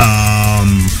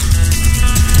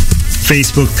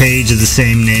 Facebook page of the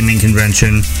same naming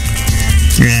convention.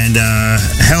 And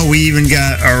hell, we even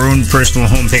got our own personal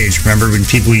homepage. Remember when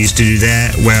people used to do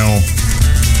that? Well,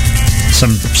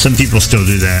 some people still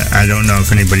do that. I don't know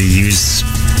if anybody used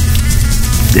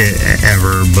it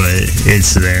ever, but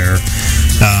it's there.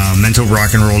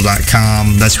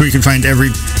 mentalrockandroll.com. That's where you can find every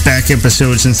back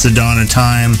episode since the dawn of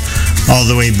time, all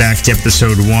the way back to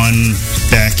episode 1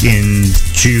 back in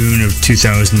June of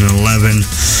 2011.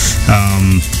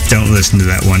 Don't listen to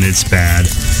that one, it's bad.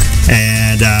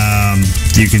 And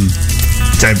you can,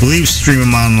 I believe, stream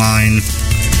them online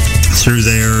through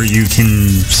there. You can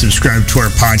subscribe to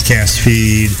our podcast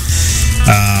feed,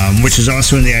 which is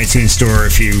also in the iTunes store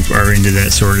if you are into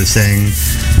that sort of thing.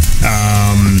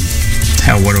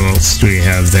 What else do we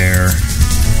have there?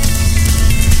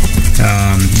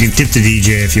 You can tip the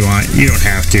DJ if you want. You don't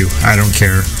have to. I don't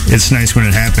care. It's nice when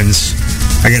it happens.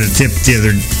 I got a tip the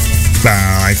other,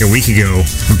 like a week ago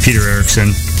from Peter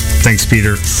Erickson. Thanks,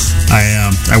 Peter.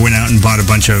 I went out and bought a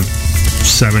bunch of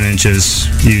 7 inches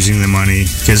using the money,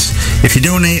 because if you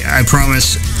donate, I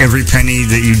promise every penny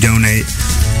that you donate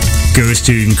goes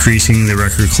to increasing the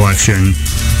record collection,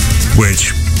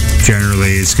 which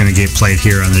generally is going to get played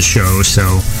here on the show.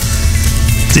 So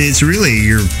it's really,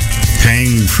 you're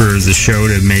paying for the show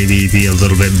to maybe be a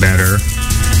little bit better,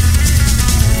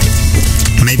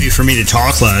 maybe for me to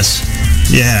talk less.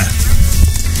 Yeah,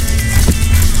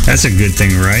 that's a good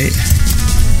thing, right?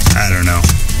 I don't know.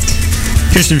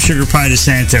 Here's some Sugar Pie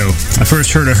DeSanto. I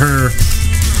first heard of her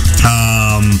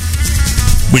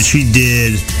when she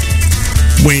did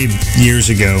way years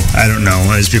ago. I don't know.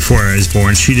 It was before I was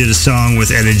born. She did a song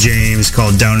with Etta James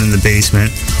called Down in the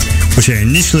Basement, which I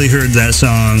initially heard that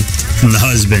song from the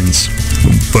Husbands.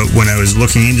 But when I was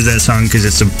looking into that song, because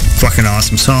it's a fucking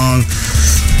awesome song,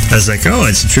 I was like, oh,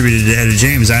 it's attributed to Etta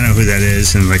James. I know who that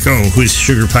is. And like, oh, who's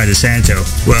Sugar Pie DeSanto?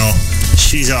 Well,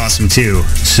 she's awesome too.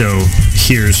 So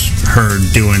here's her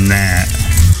doing that.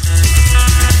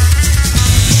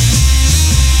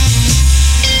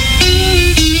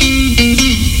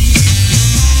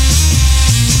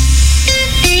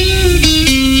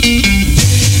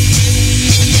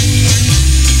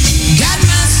 Got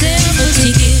myself a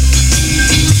ticket.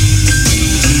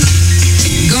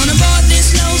 Gonna board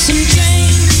this lonesome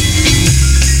train.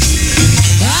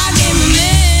 I gave my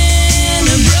man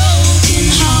a broken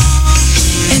heart,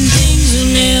 and things will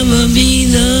never be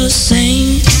the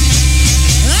same.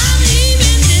 I'm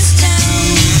leaving this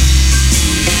town.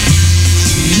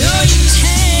 No use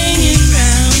hanging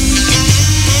round.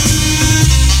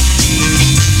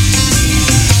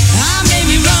 I may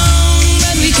be wrong,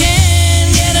 but we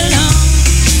can get along,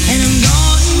 and I'm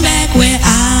going back where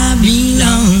I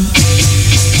belong.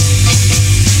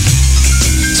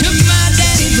 Took my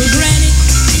daddy for granted.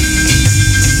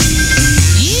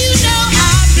 You know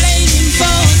I played him for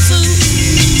a fool.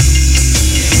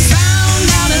 Found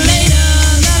out later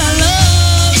that I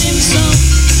loved him so.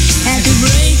 After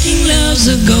breaking love's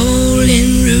a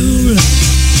golden rule.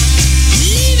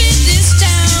 Leaving this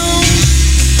town.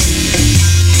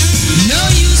 No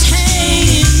use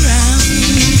hanging round.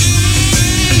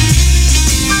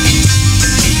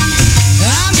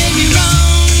 I may be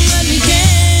wrong, but we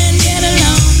can get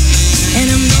along, and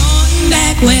I'm going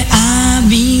back where I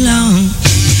belong.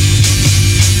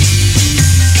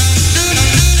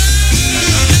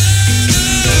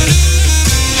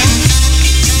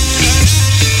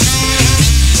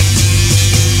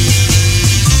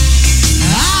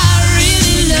 I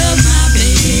really love my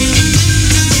baby,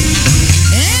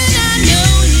 and I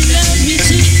know he loves me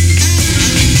too.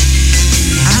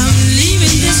 I'm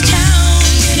leaving this town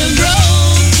with a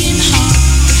broken heart.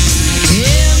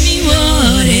 Tell me,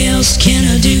 what else can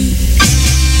I do?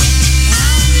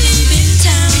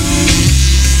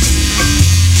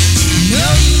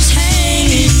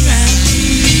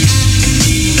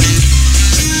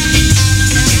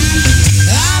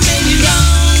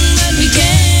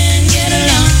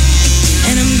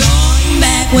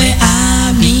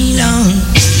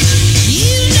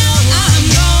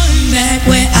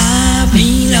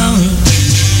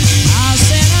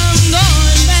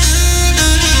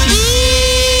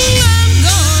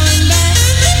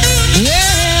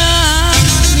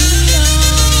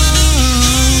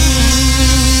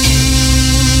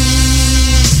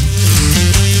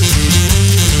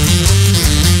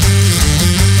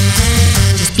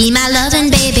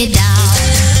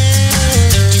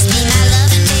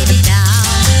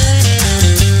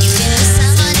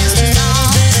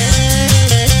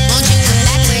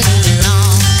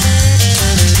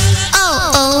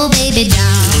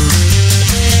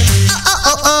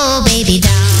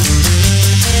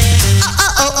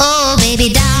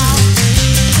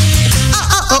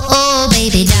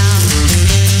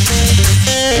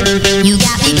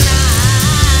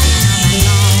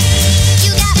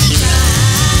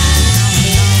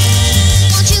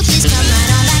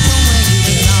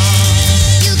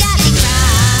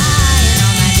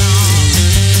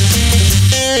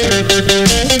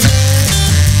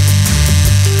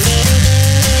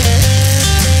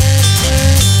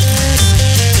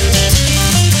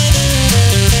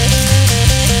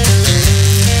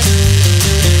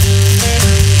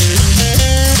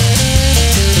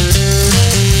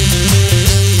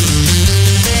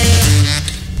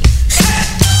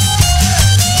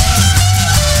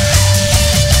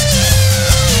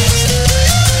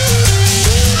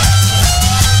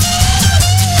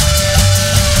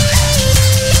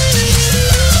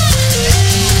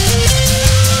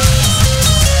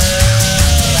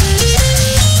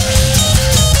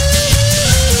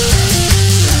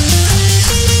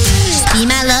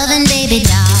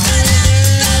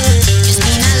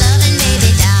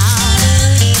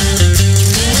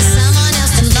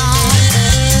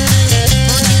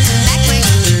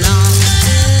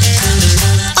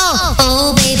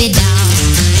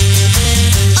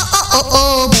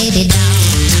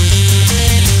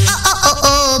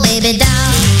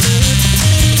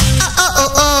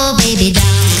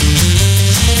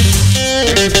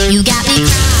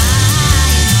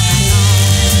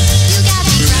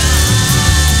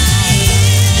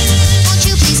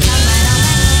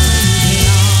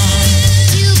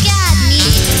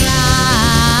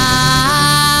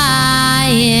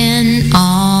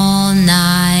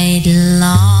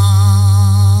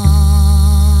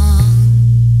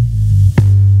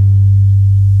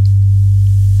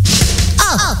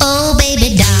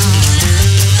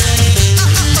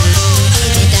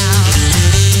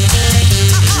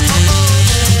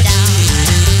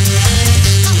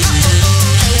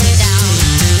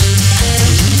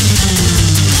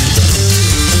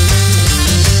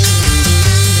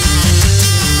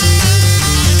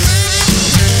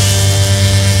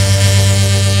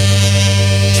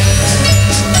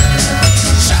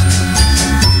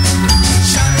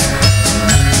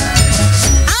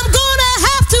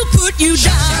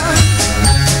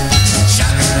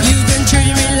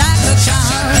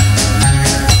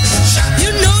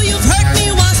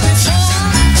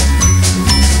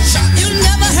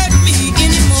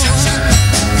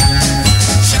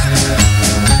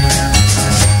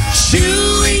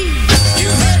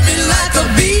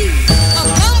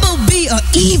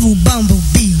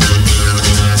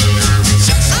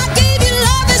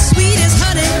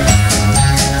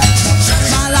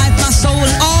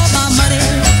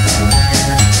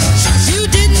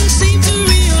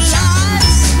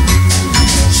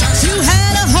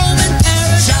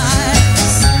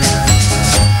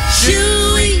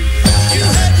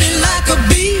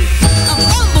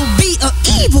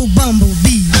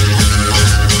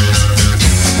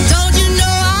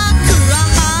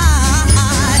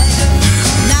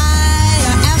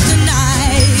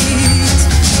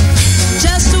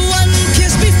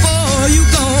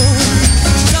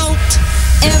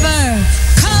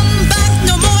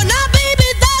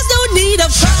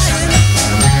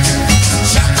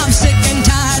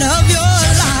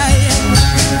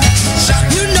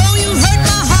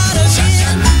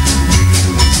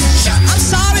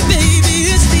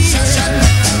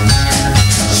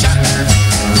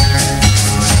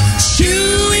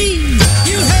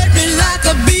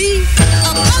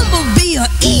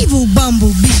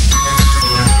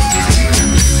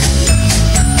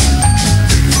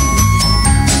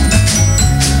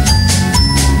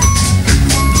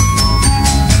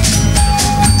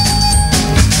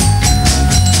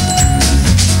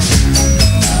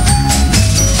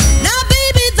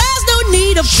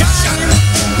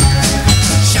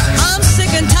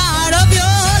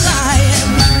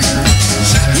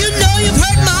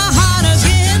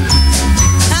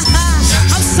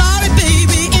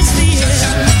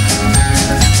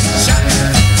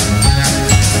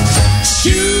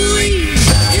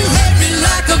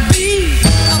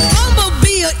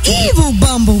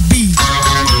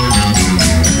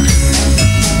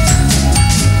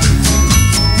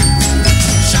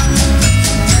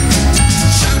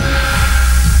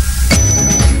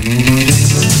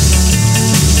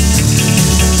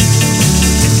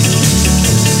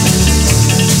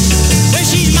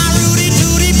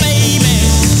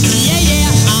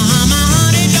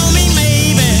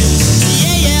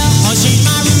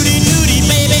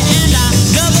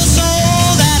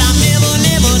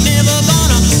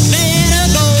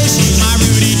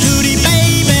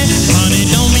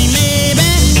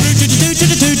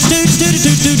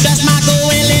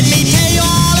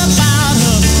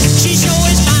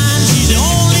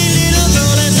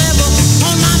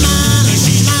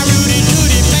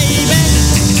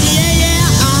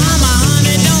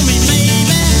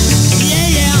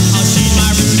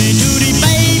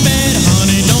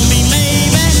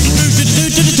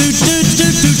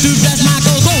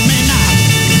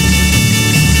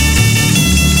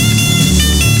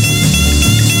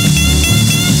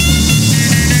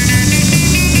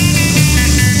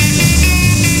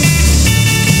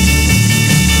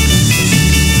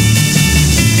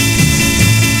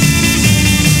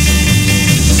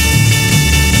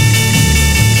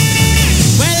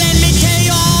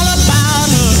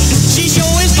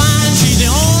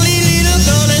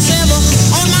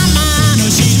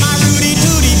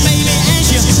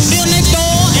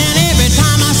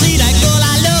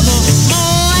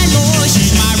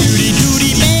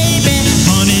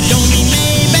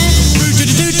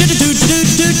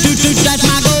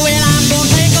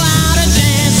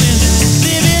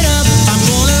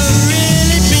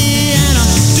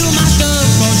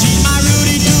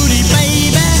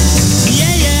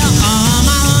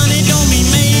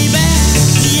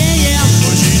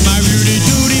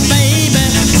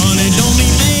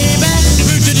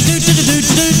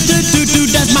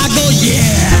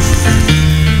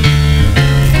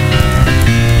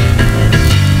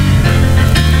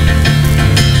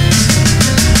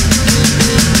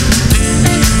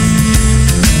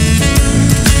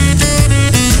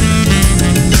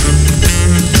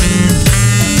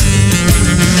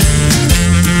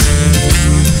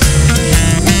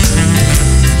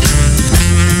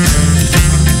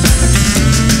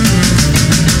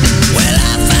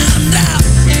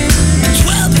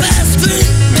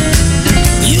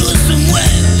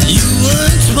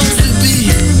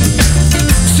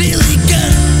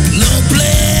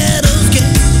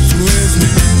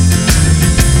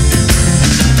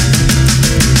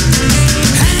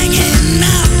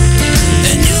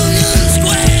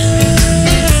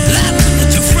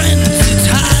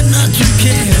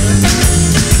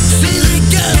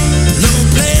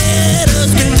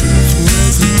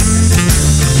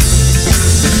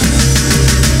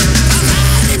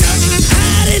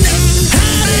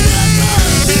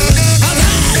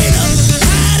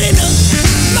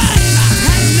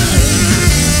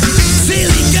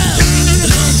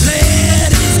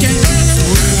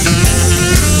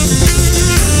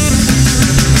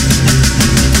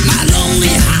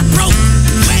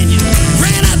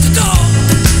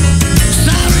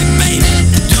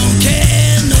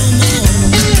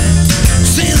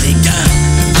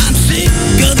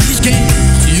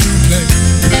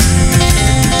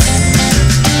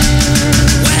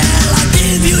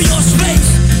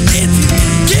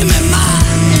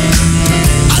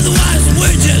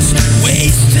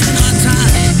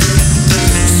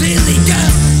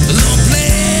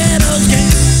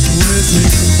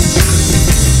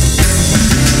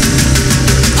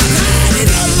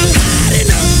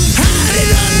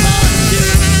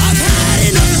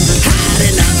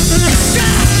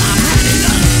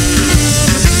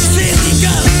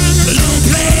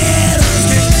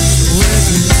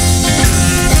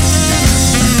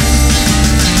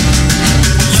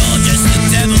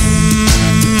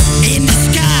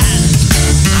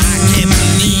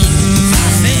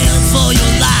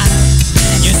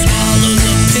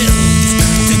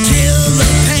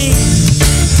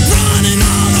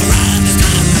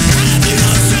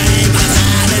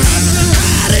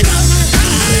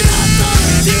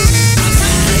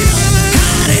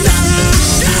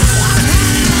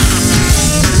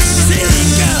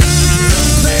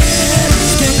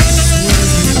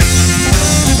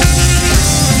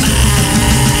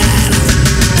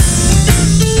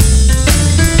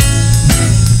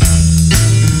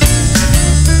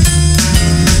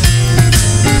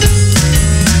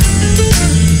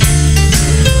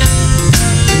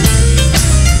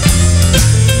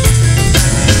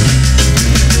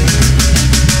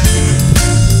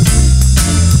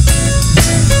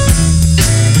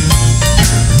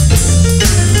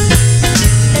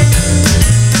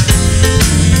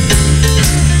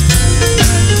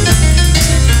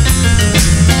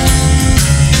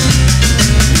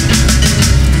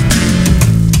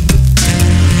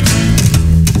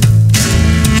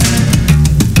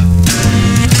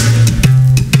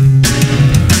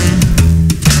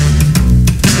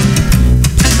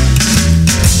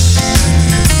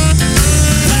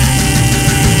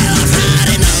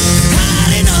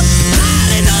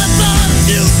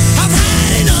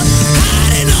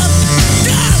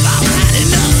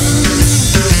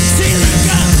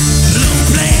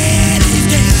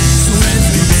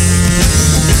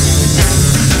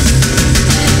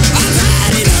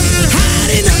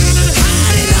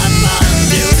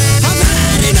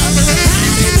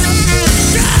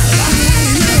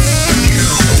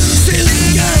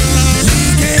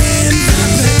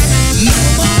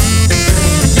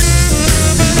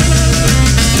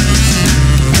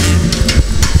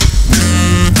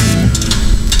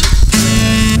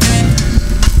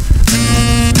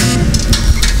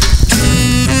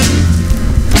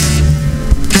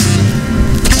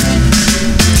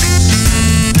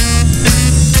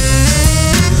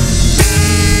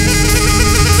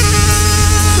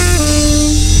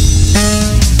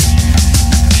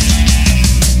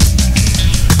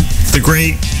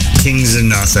 great Kings of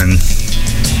Nothing.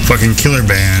 Fucking killer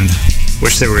band.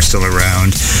 Wish they were still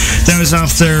around. That was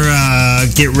off their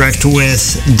Get Wrecked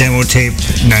With demo tape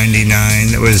 99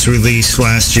 that was released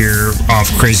last year off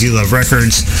Crazy Love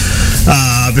Records.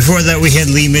 Before that, we had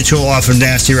Lee Mitchell off of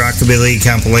Nasty Rockabilly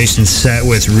compilation set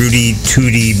with Rudy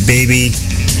Tooty Baby.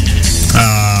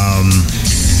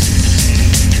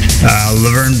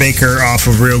 Laverne Baker off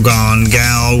of Real Gone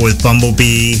Gal with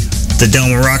Bumblebee. The Del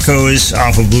Moroccos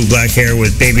off of Blue Black Hair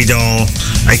with Baby Doll.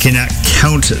 I cannot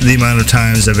count the amount of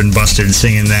times I've been busted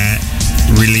singing that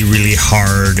really, really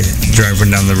hard driving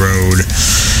down the road.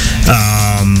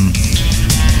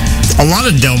 A lot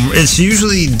of it's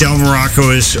usually Del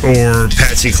Moroccos or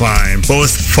Patsy Cline.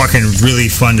 Both fucking really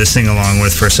fun to sing along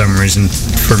with for some reason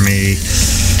for me.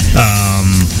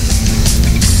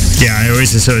 Yeah, I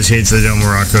always associate the Del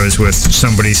Moroccos with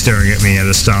somebody staring at me at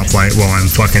a stoplight while I'm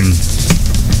fucking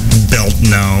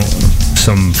belting out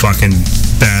some fucking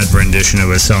bad rendition of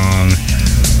a song.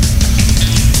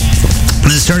 And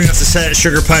then starting off the set,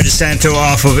 Sugar Pie DeSanto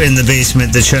off of In the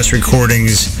Basement, the Chess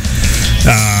Recordings,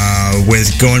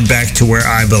 with Going Back to Where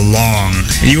I Belong.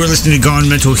 You are listening to Gone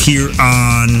Mental here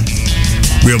on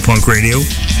Real Punk Radio.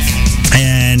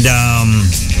 And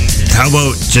how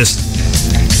about just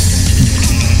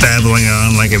babbling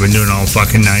on like I've been doing all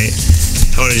fucking night?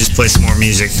 How about I just play some more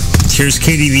music? Here's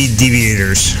KDV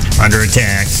Deviators, Under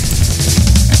Attack.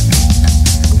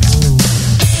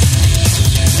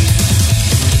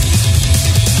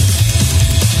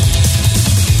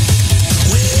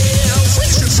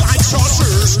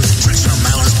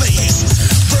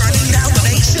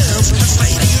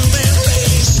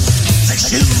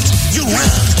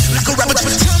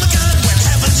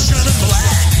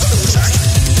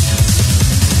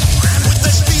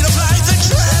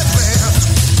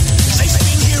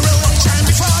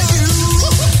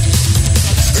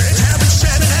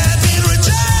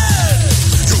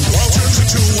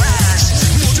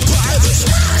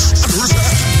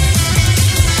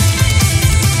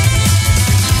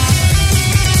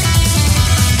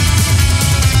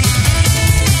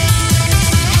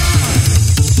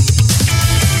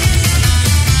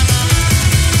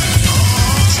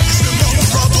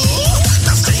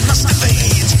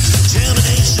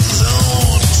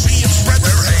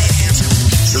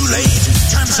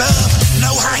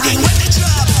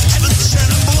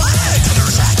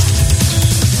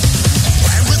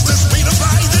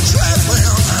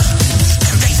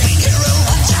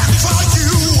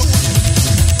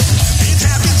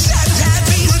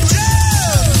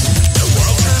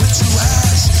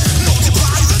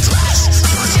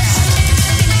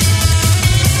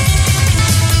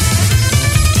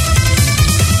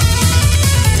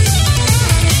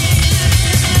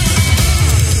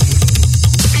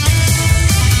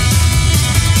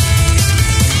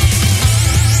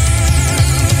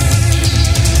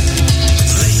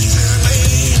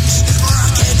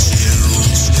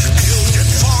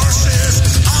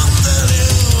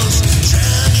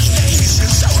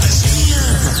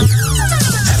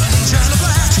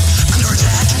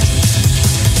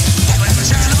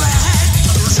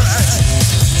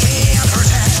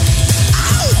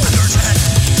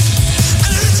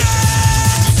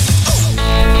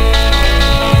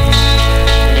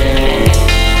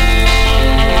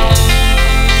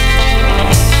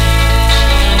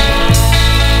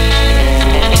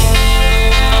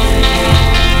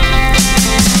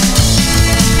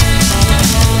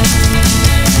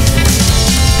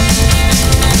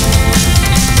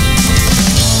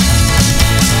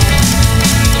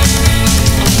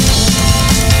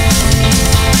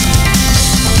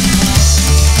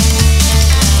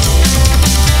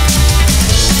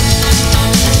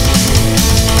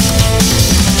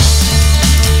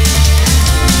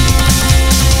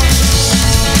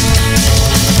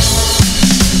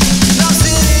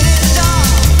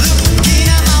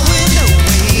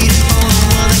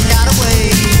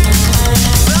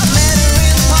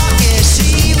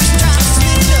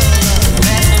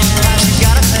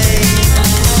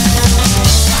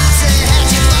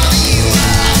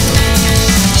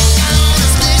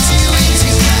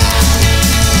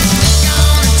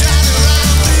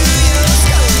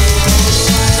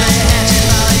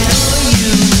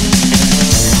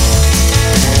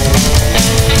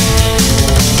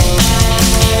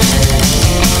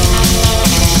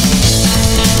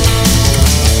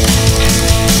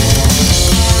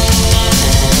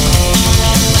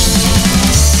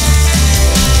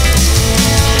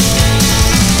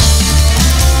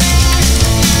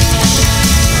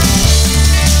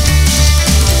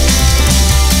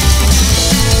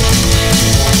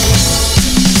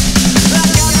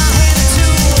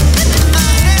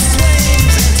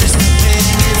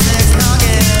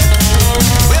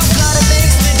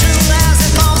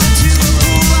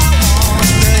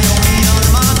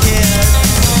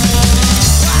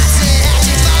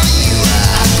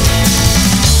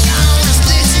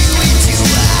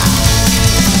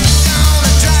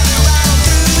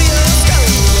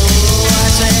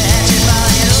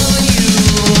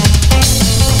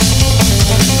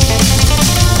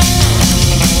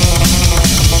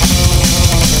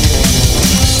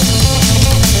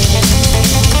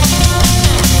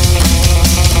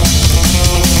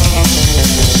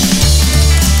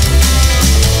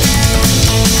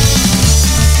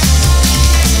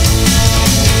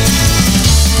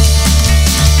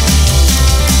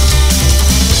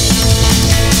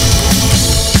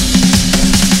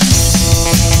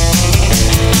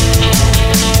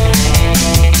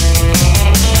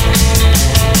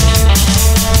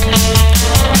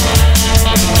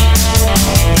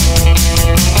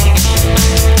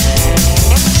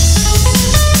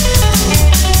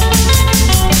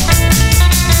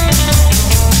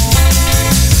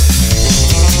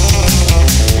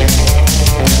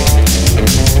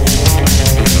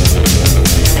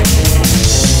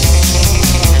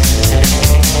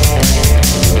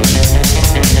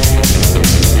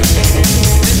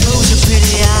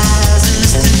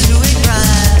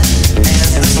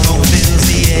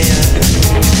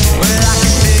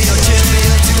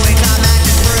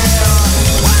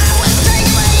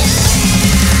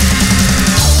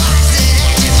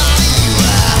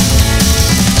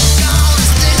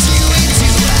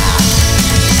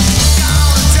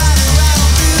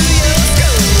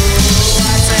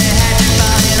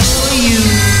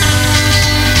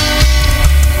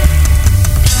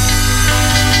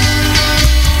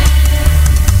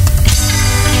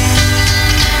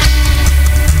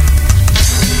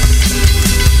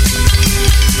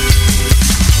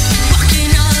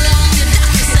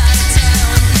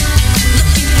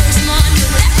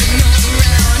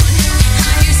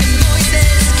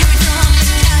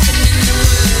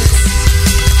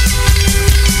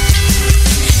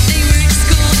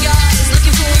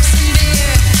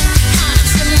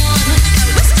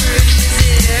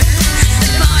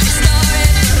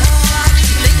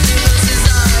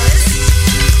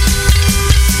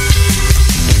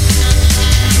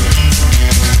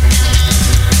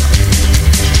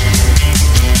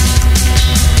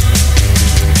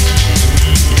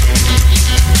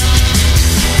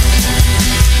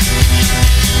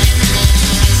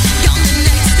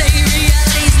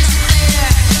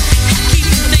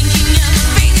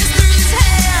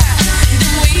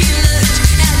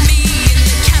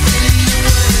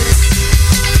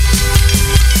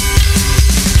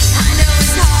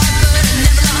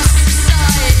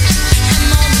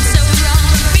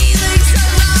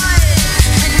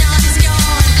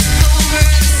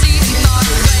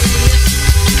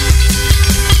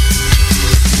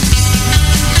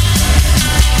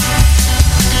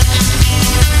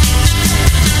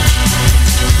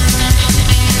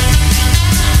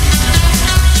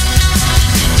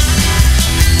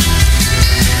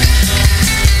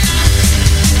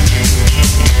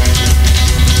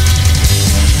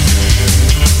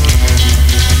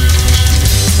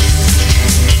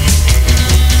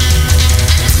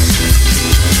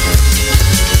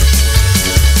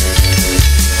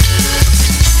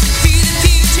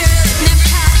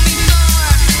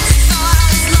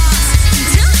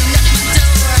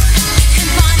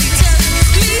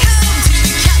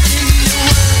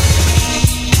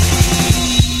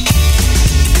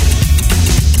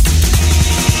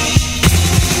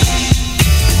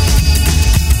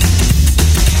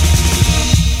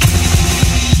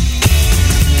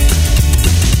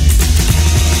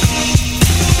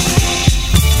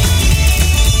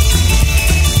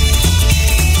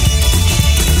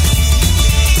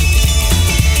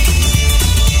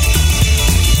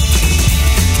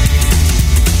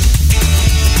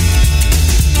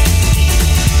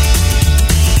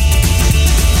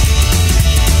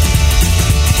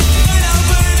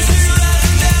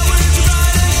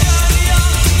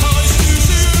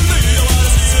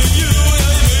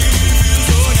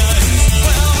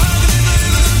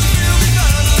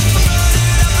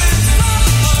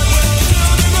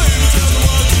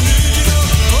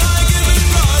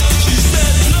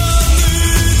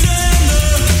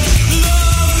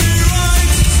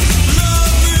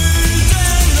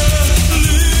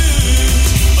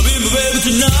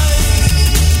 tonight.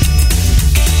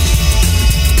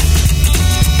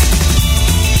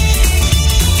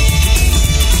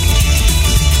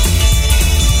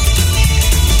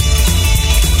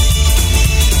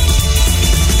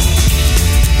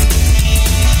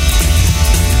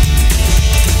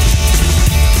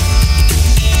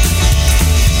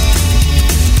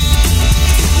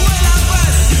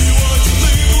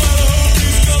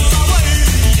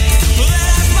 Well,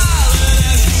 I smile and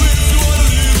ask you if you wanna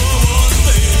leave or wanna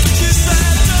stay.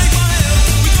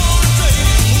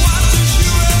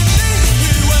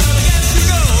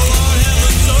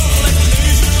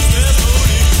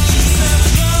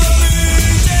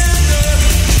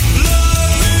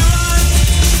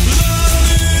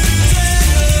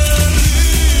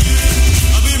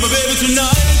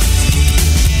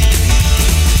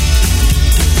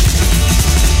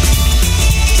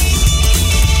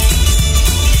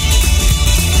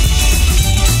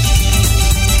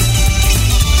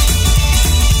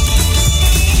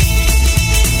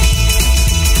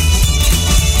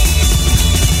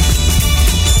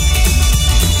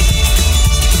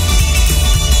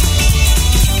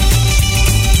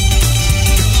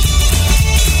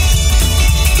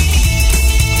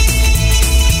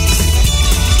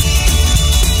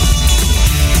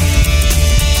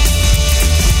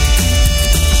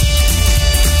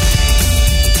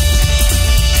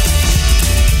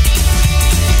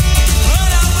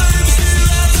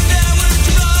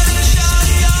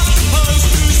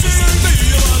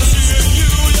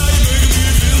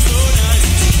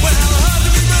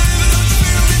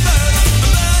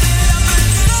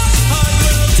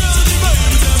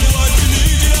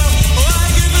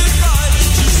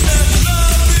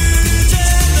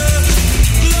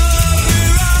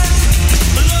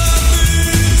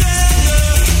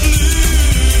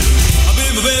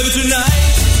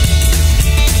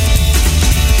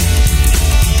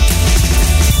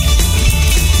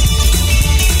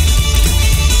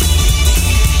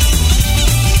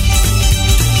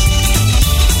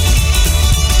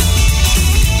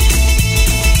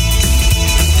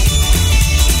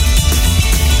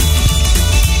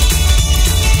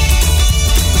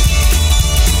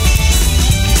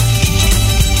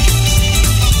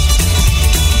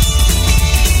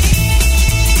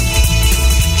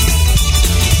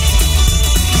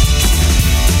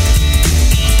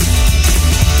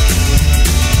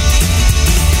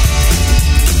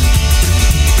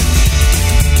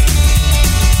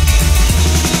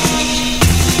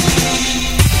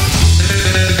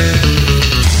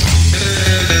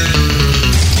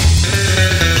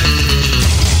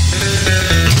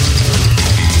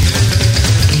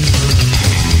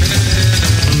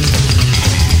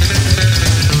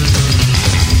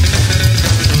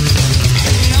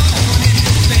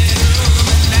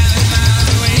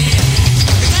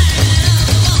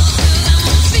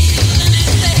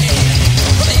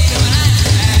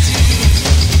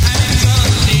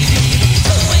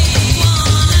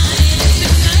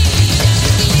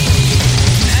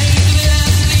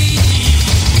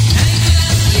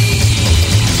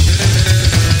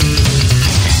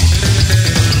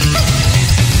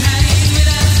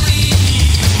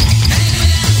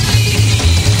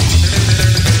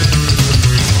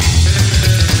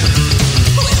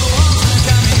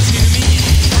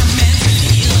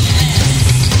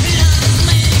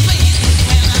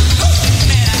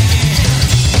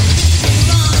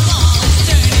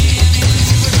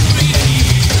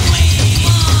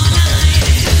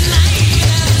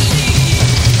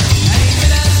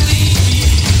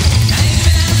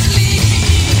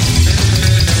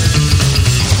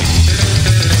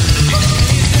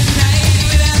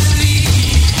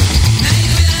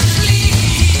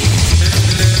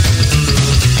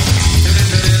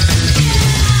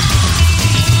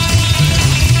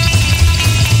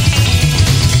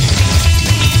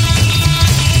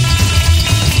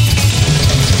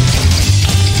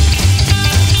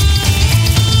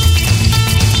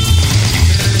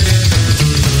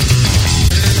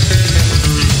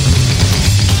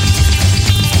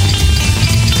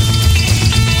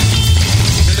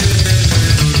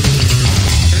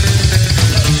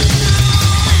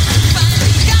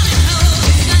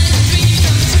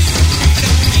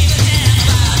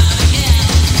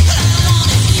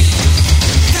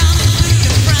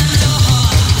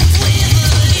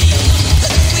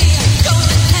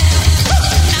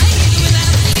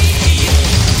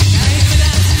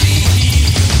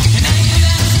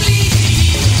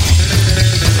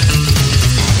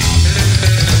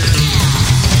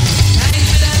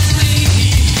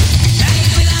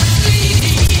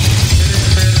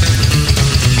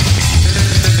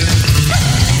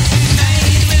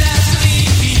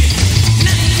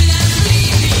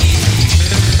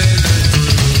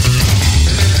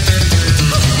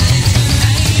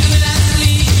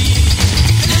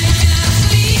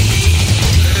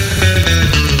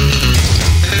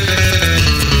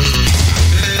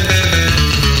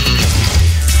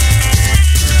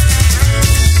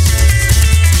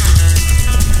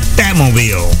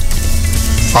 Batmobile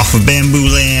off of Bamboo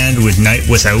Land with Night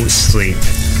Without Sleep.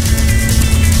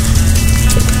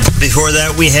 Before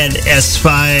that, we had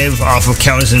S5 off of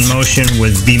Cows in Motion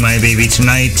with Be My Baby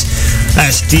Tonight.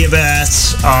 As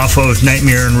Diabats off of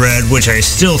Nightmare in Red, which I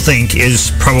still think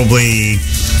is probably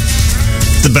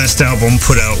the best album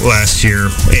put out last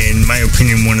year. In my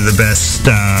opinion, one of the best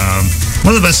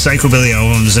psychobilly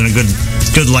albums in a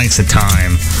good length of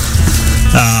time.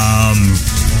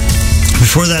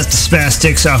 Before that, the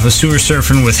Spastics off of Sewer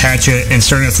Surfing with Hatchet, and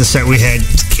starting off the set, we had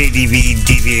KDV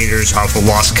Deviators off of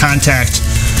Lost Contact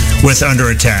with Under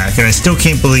Attack, and I still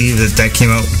can't believe that came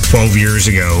out 12 years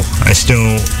ago. I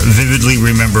still vividly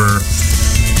remember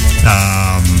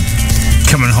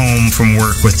coming home from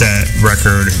work with that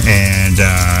record and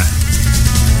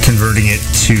converting it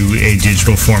to a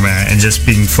digital format and just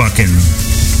being fucking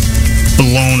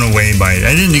blown away by it.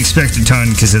 I didn't expect a ton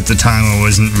because at the time I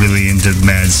wasn't really into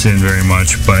Mad Sin very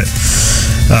much, but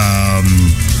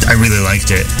I really liked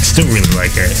it. I still really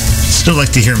like it. Still like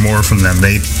to hear more from them.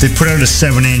 They put out a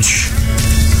 7-inch.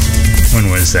 When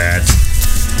was that?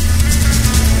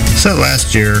 Was that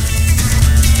last year?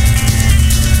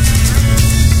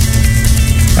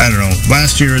 I don't know.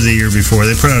 Last year or the year before,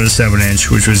 they put out a 7-inch,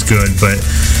 which was good, but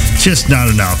just not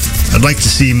enough. I'd like to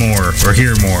see more or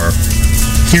hear more.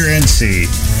 Hear and see.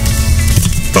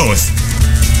 Both.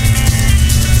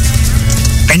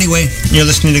 Anyway, you're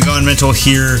listening to Gone Mental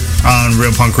here on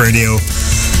Real Punk Radio.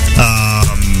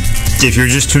 If you're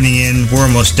just tuning in, we're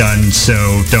almost done,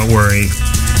 so don't worry.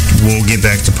 We'll get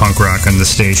back to punk rock on the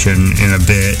station in a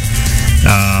bit.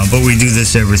 But we do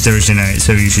this every Thursday night,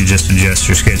 so you should just adjust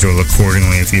your schedule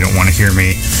accordingly if you don't want to hear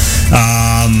me.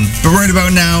 But right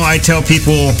about now, I tell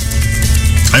people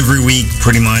every week,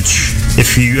 pretty much,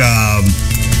 if you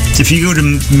go to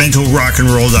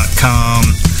mentalrockandroll.com,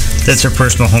 that's our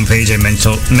personal homepage. I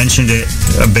mentioned it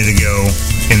a bit ago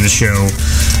in the show.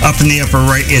 Up in the upper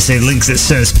right is a link that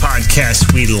says Podcasts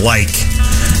We Like.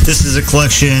 This is a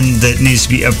collection that needs to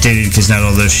be updated because not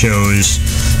all those shows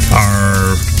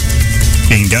are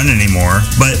being done anymore.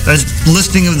 But a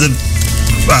listing of the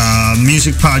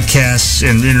music podcasts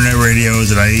and internet radio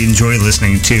that I enjoy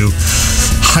listening to,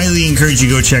 highly encourage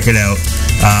you to go check it out.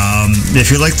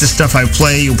 If you like the stuff I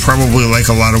play, you'll probably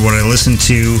like a lot of what I listen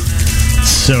to.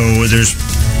 So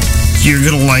you're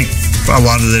going to like a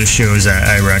lot of those shows,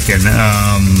 I reckon.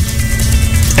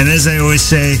 And as I always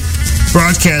say,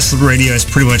 broadcast radio has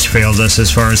pretty much failed us as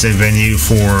far as a venue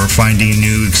for finding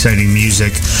new, exciting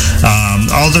music.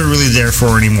 All they're really there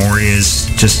for anymore is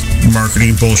just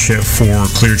marketing bullshit for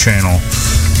Clear Channel.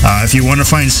 If you want to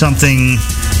find something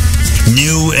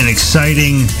new and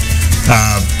exciting,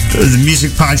 the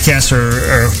music podcasts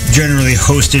are generally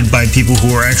hosted by people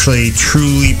who are actually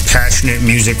truly passionate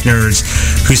music nerds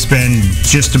who spend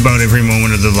just about every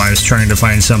moment of their lives trying to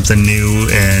find something new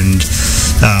and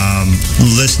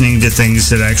listening to things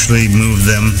that actually move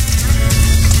them.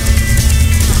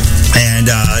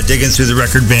 And digging through the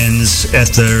record bins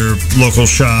at their local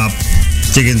shop,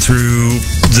 digging through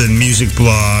the music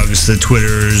blogs, the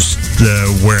Twitters,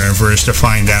 the wherevers to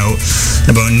find out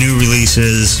about new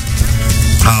releases.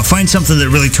 Find something that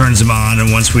really turns them on,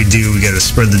 and once we do, we got to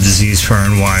spread the disease far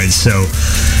and wide. So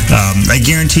I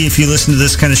guarantee if you listen to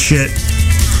this kind of shit,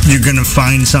 you're going to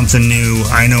find something new.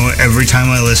 I know every time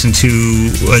I listen to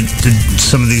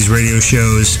some of these radio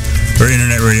shows or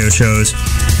internet radio shows,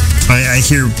 I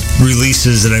hear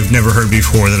releases that I've never heard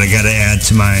before that I got to add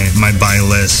to my buy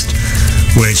list,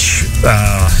 which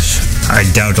I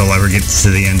doubt I'll ever get to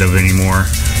the end of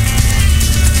anymore.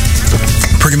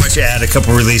 Pretty much add a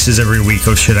couple releases every week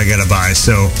of shit I gotta buy.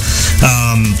 So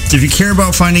if you care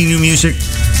about finding new music,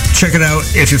 check it out.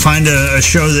 If you find a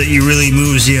show that you really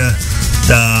moves you,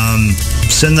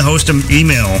 send the host an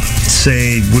email.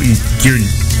 Say you're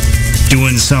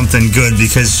doing something good,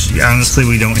 because honestly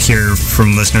we don't hear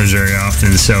from listeners very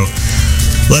often. So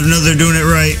let them know they're doing it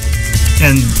right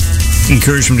and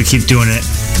encourage them to keep doing it.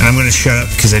 And I'm going to shut up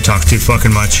because I talk too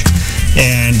fucking much.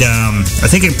 And I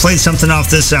think I played something off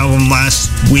this album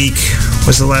last week.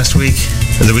 Was it last week?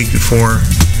 Or the week before?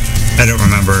 I don't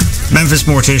remember. Memphis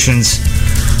Morticians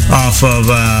off of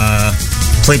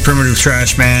Play Primitive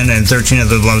Trash Man and 13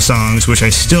 Other Love Songs, which I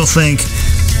still think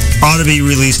ought to be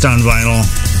released on vinyl.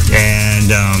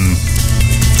 And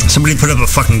somebody put up a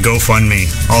fucking GoFundMe.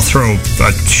 I'll throw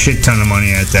a shit ton of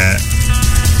money at that.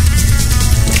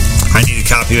 I need a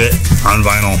copy of it on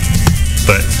vinyl.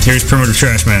 But here's Primitive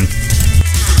Trash Man.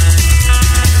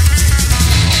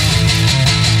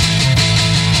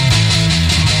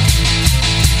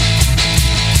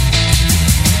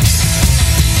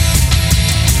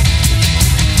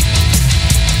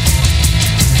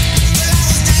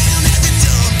 Down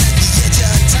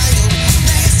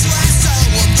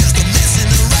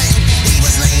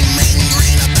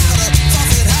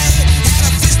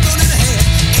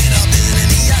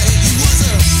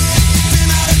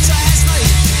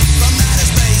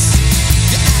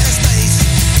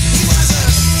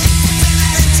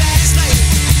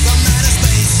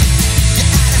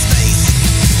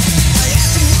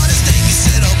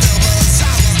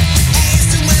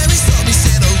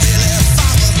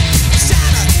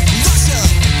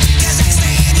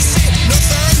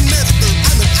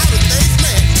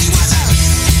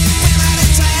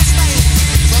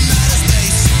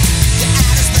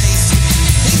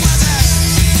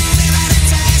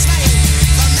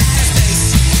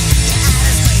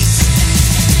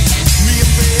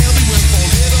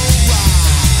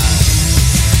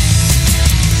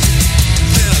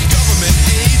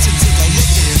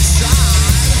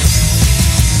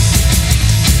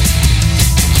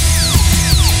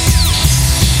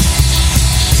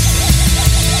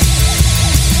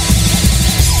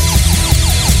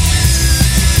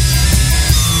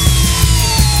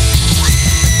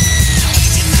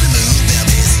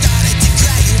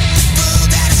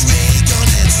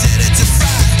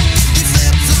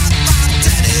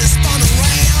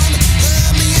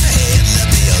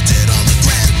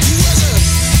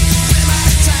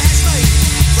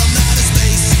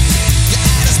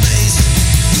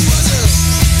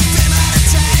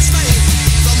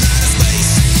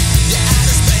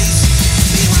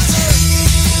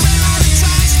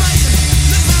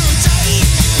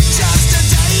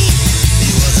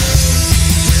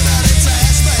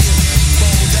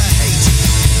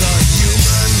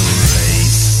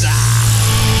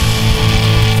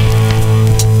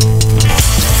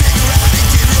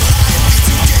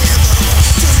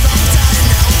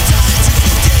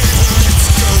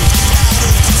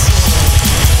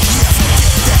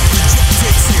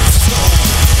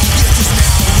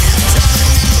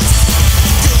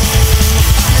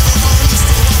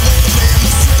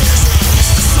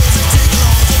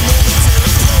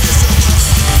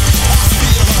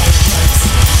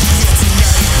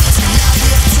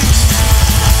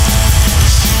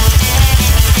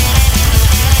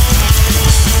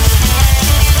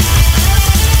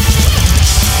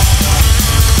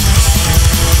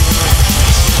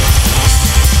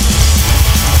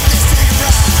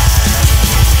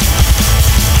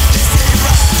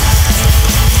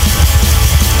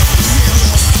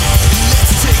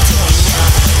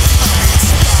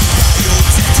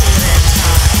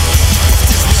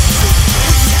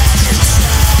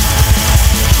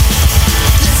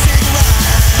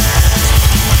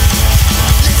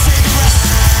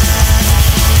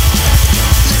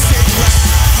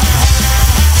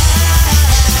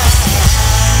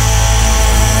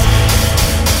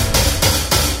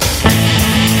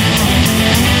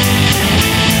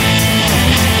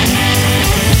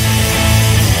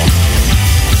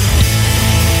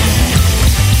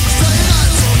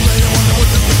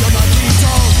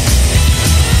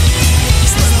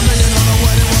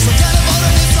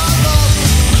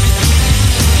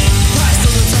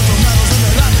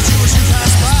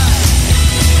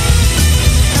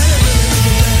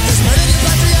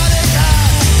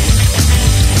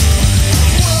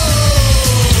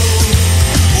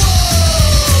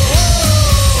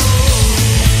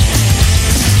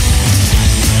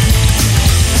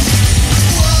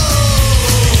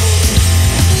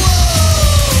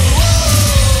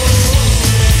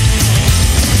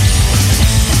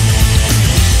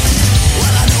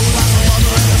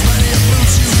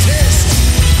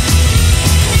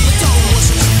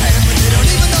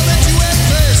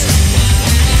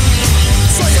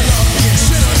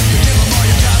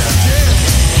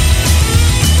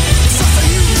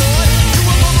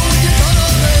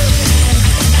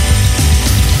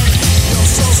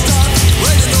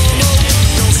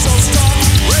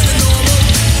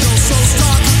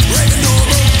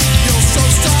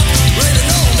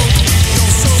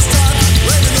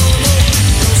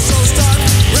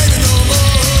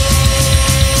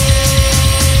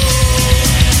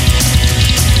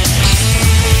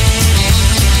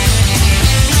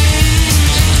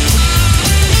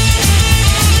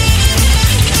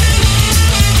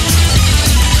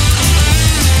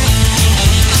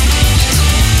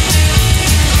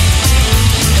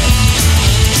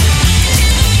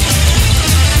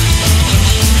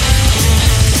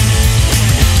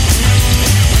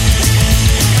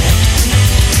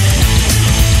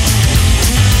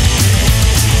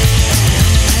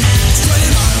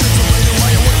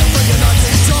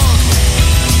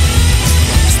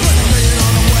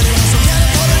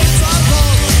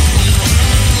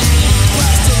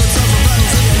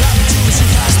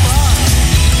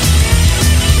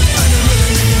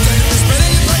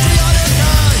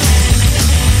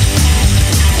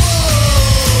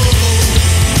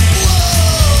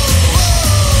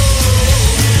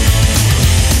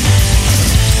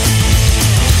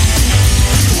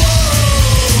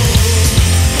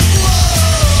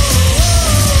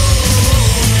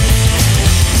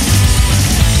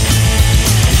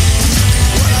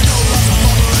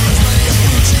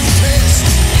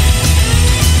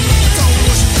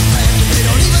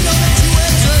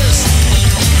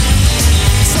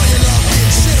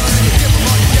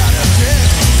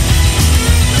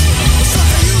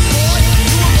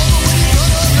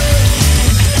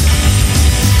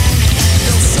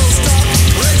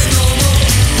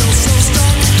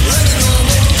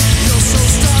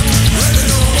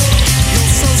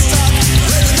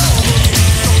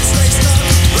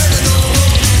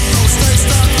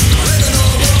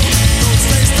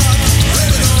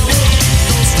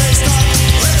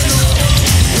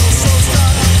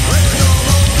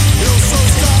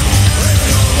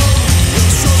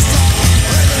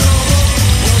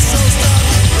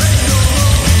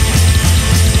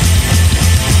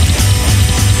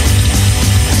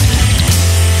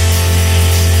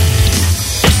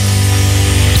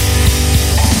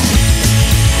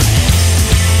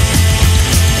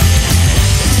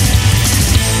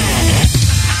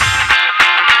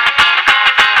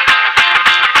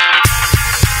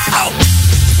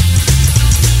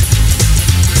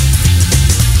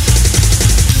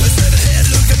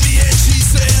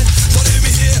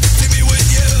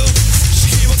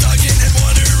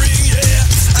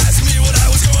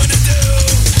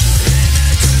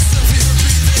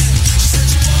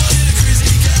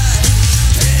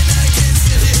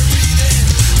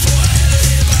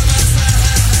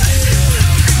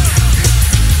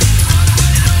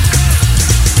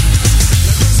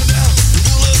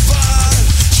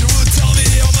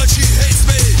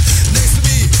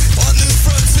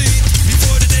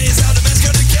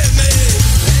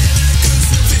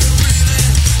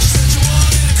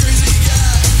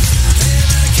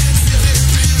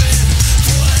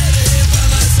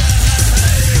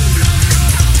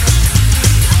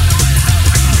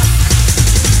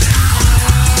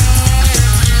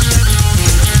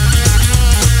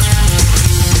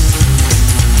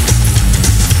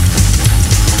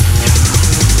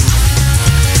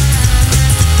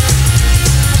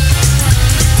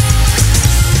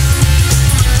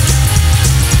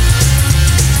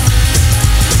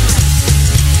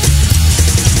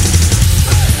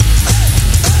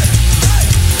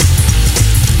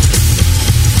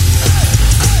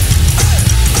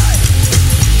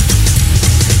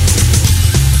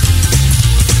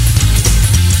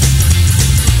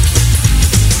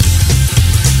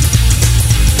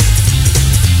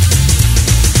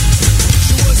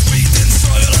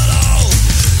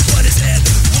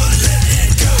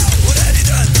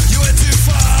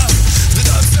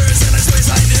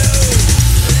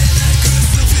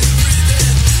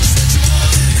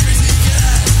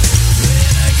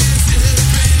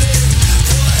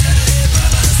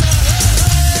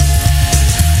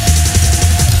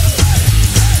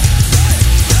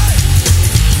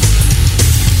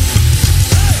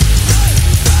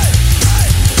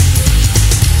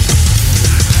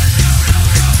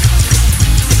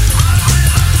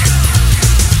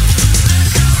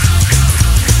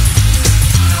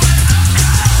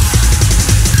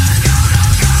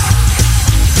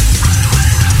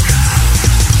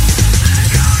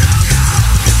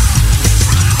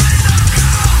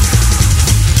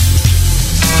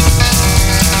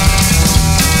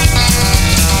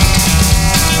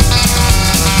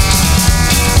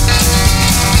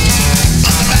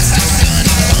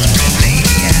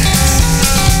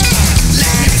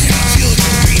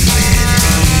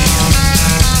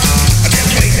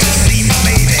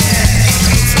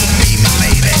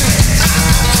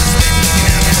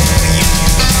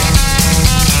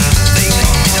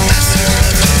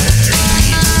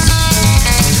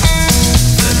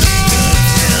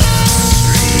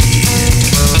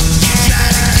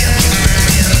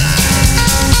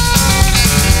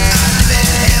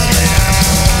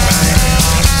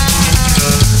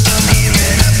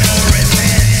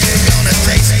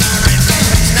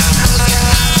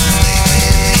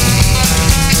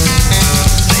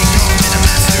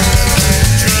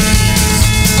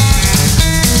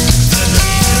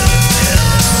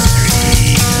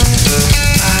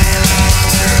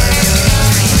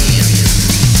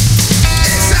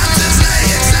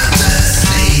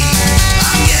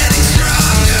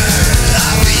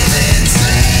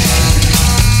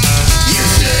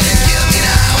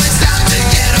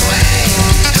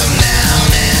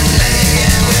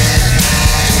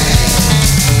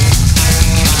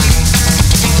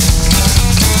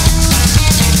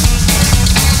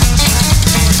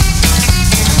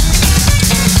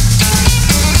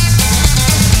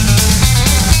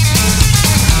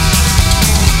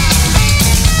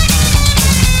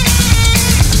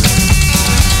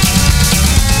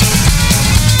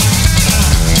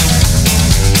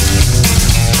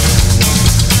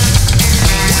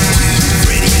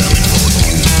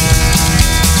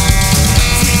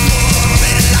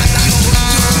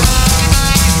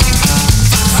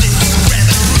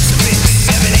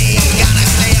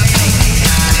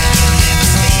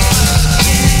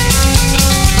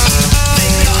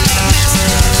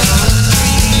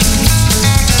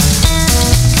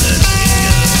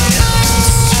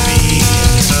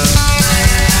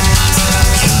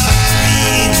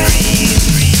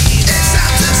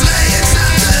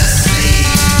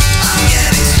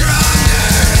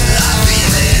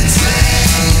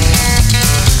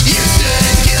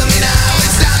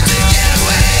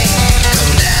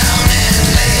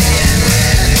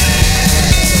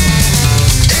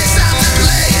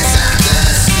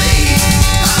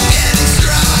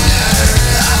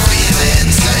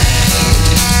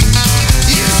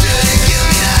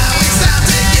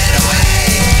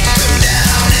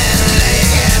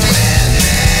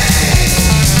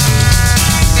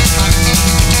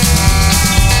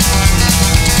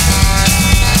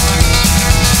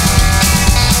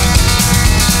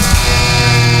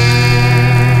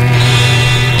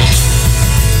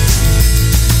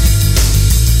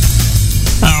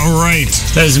right,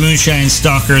 that is Moonshine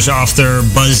Stalkers off their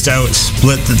Buzzed Out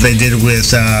split that they did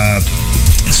with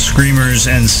Screamers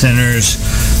and Sinners.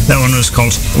 That one was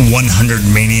called 100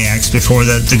 Maniacs. Before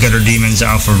that, the Gutter Demons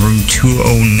off of Room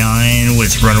 209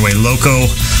 with Runaway Loco.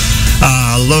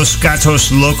 Los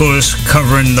Gatos Locos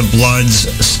covering The Bloods,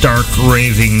 Stark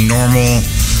Raving Normal.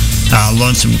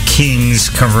 Lonesome Kings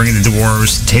covering The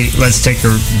Dwarves, Let's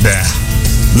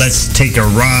Take a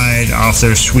Ride off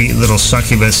their sweet little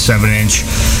Succubus 7-inch.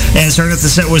 And starting off the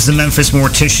set was the Memphis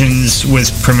Morticians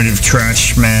with Primitive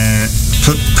Trash Man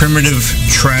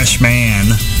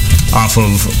off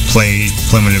of Play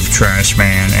Primitive Trash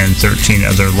Man and 13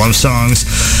 other love songs.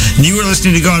 You are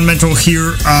listening to Gone Mental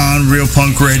here on Real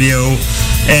Punk Radio,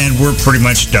 and we're pretty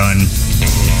much done.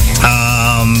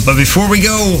 But before we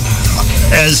go,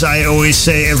 as I always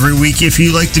say every week, if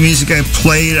you like the music I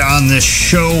played on this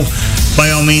show, by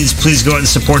all means, please go out and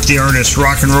support the artist.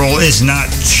 Rock and roll is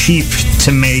not cheap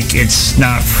to make. It's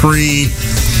not free.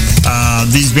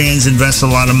 These bands invest a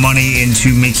lot of money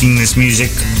into making this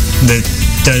music that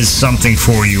does something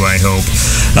for you, I hope.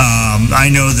 I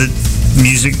know that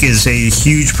music is a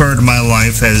huge part of my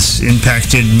life, has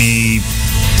impacted me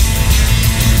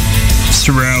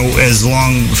throughout as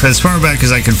far back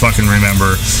as I can fucking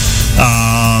remember.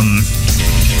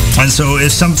 And so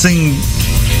if something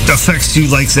affects you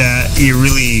like that,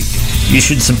 you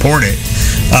should support it.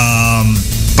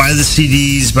 Buy the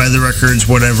CDs, buy the records,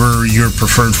 whatever your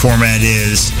preferred format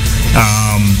is.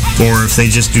 Or if they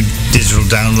just do digital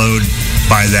download,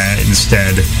 buy that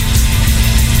instead.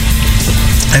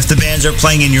 If the bands are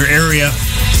playing in your area,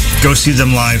 go see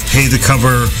them live, pay the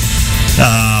cover,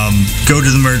 go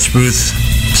to the merch booth,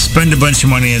 spend a bunch of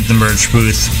money at the merch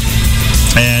booth,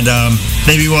 and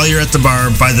maybe while you're at the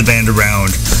bar, buy the band around.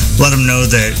 Let them know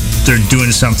that they're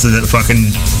doing something that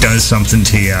fucking does something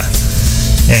to you.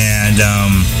 And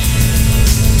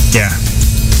yeah,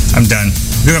 I'm done.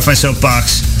 Get off my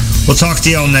soapbox. We'll talk to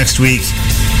y'all next week.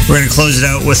 We're going to close it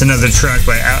out with another track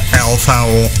by Al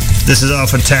Fowl. This is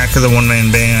off Attack of the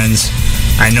One-Man Bands.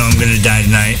 I Know I'm Gonna Die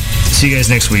Tonight. See you guys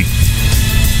next week.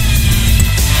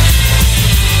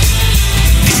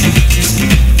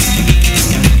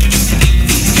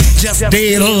 Just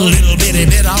did a little bitty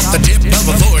bit off the tip of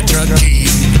a Ford truck key.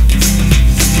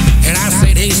 And I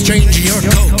said, hey stranger, your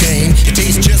cocaine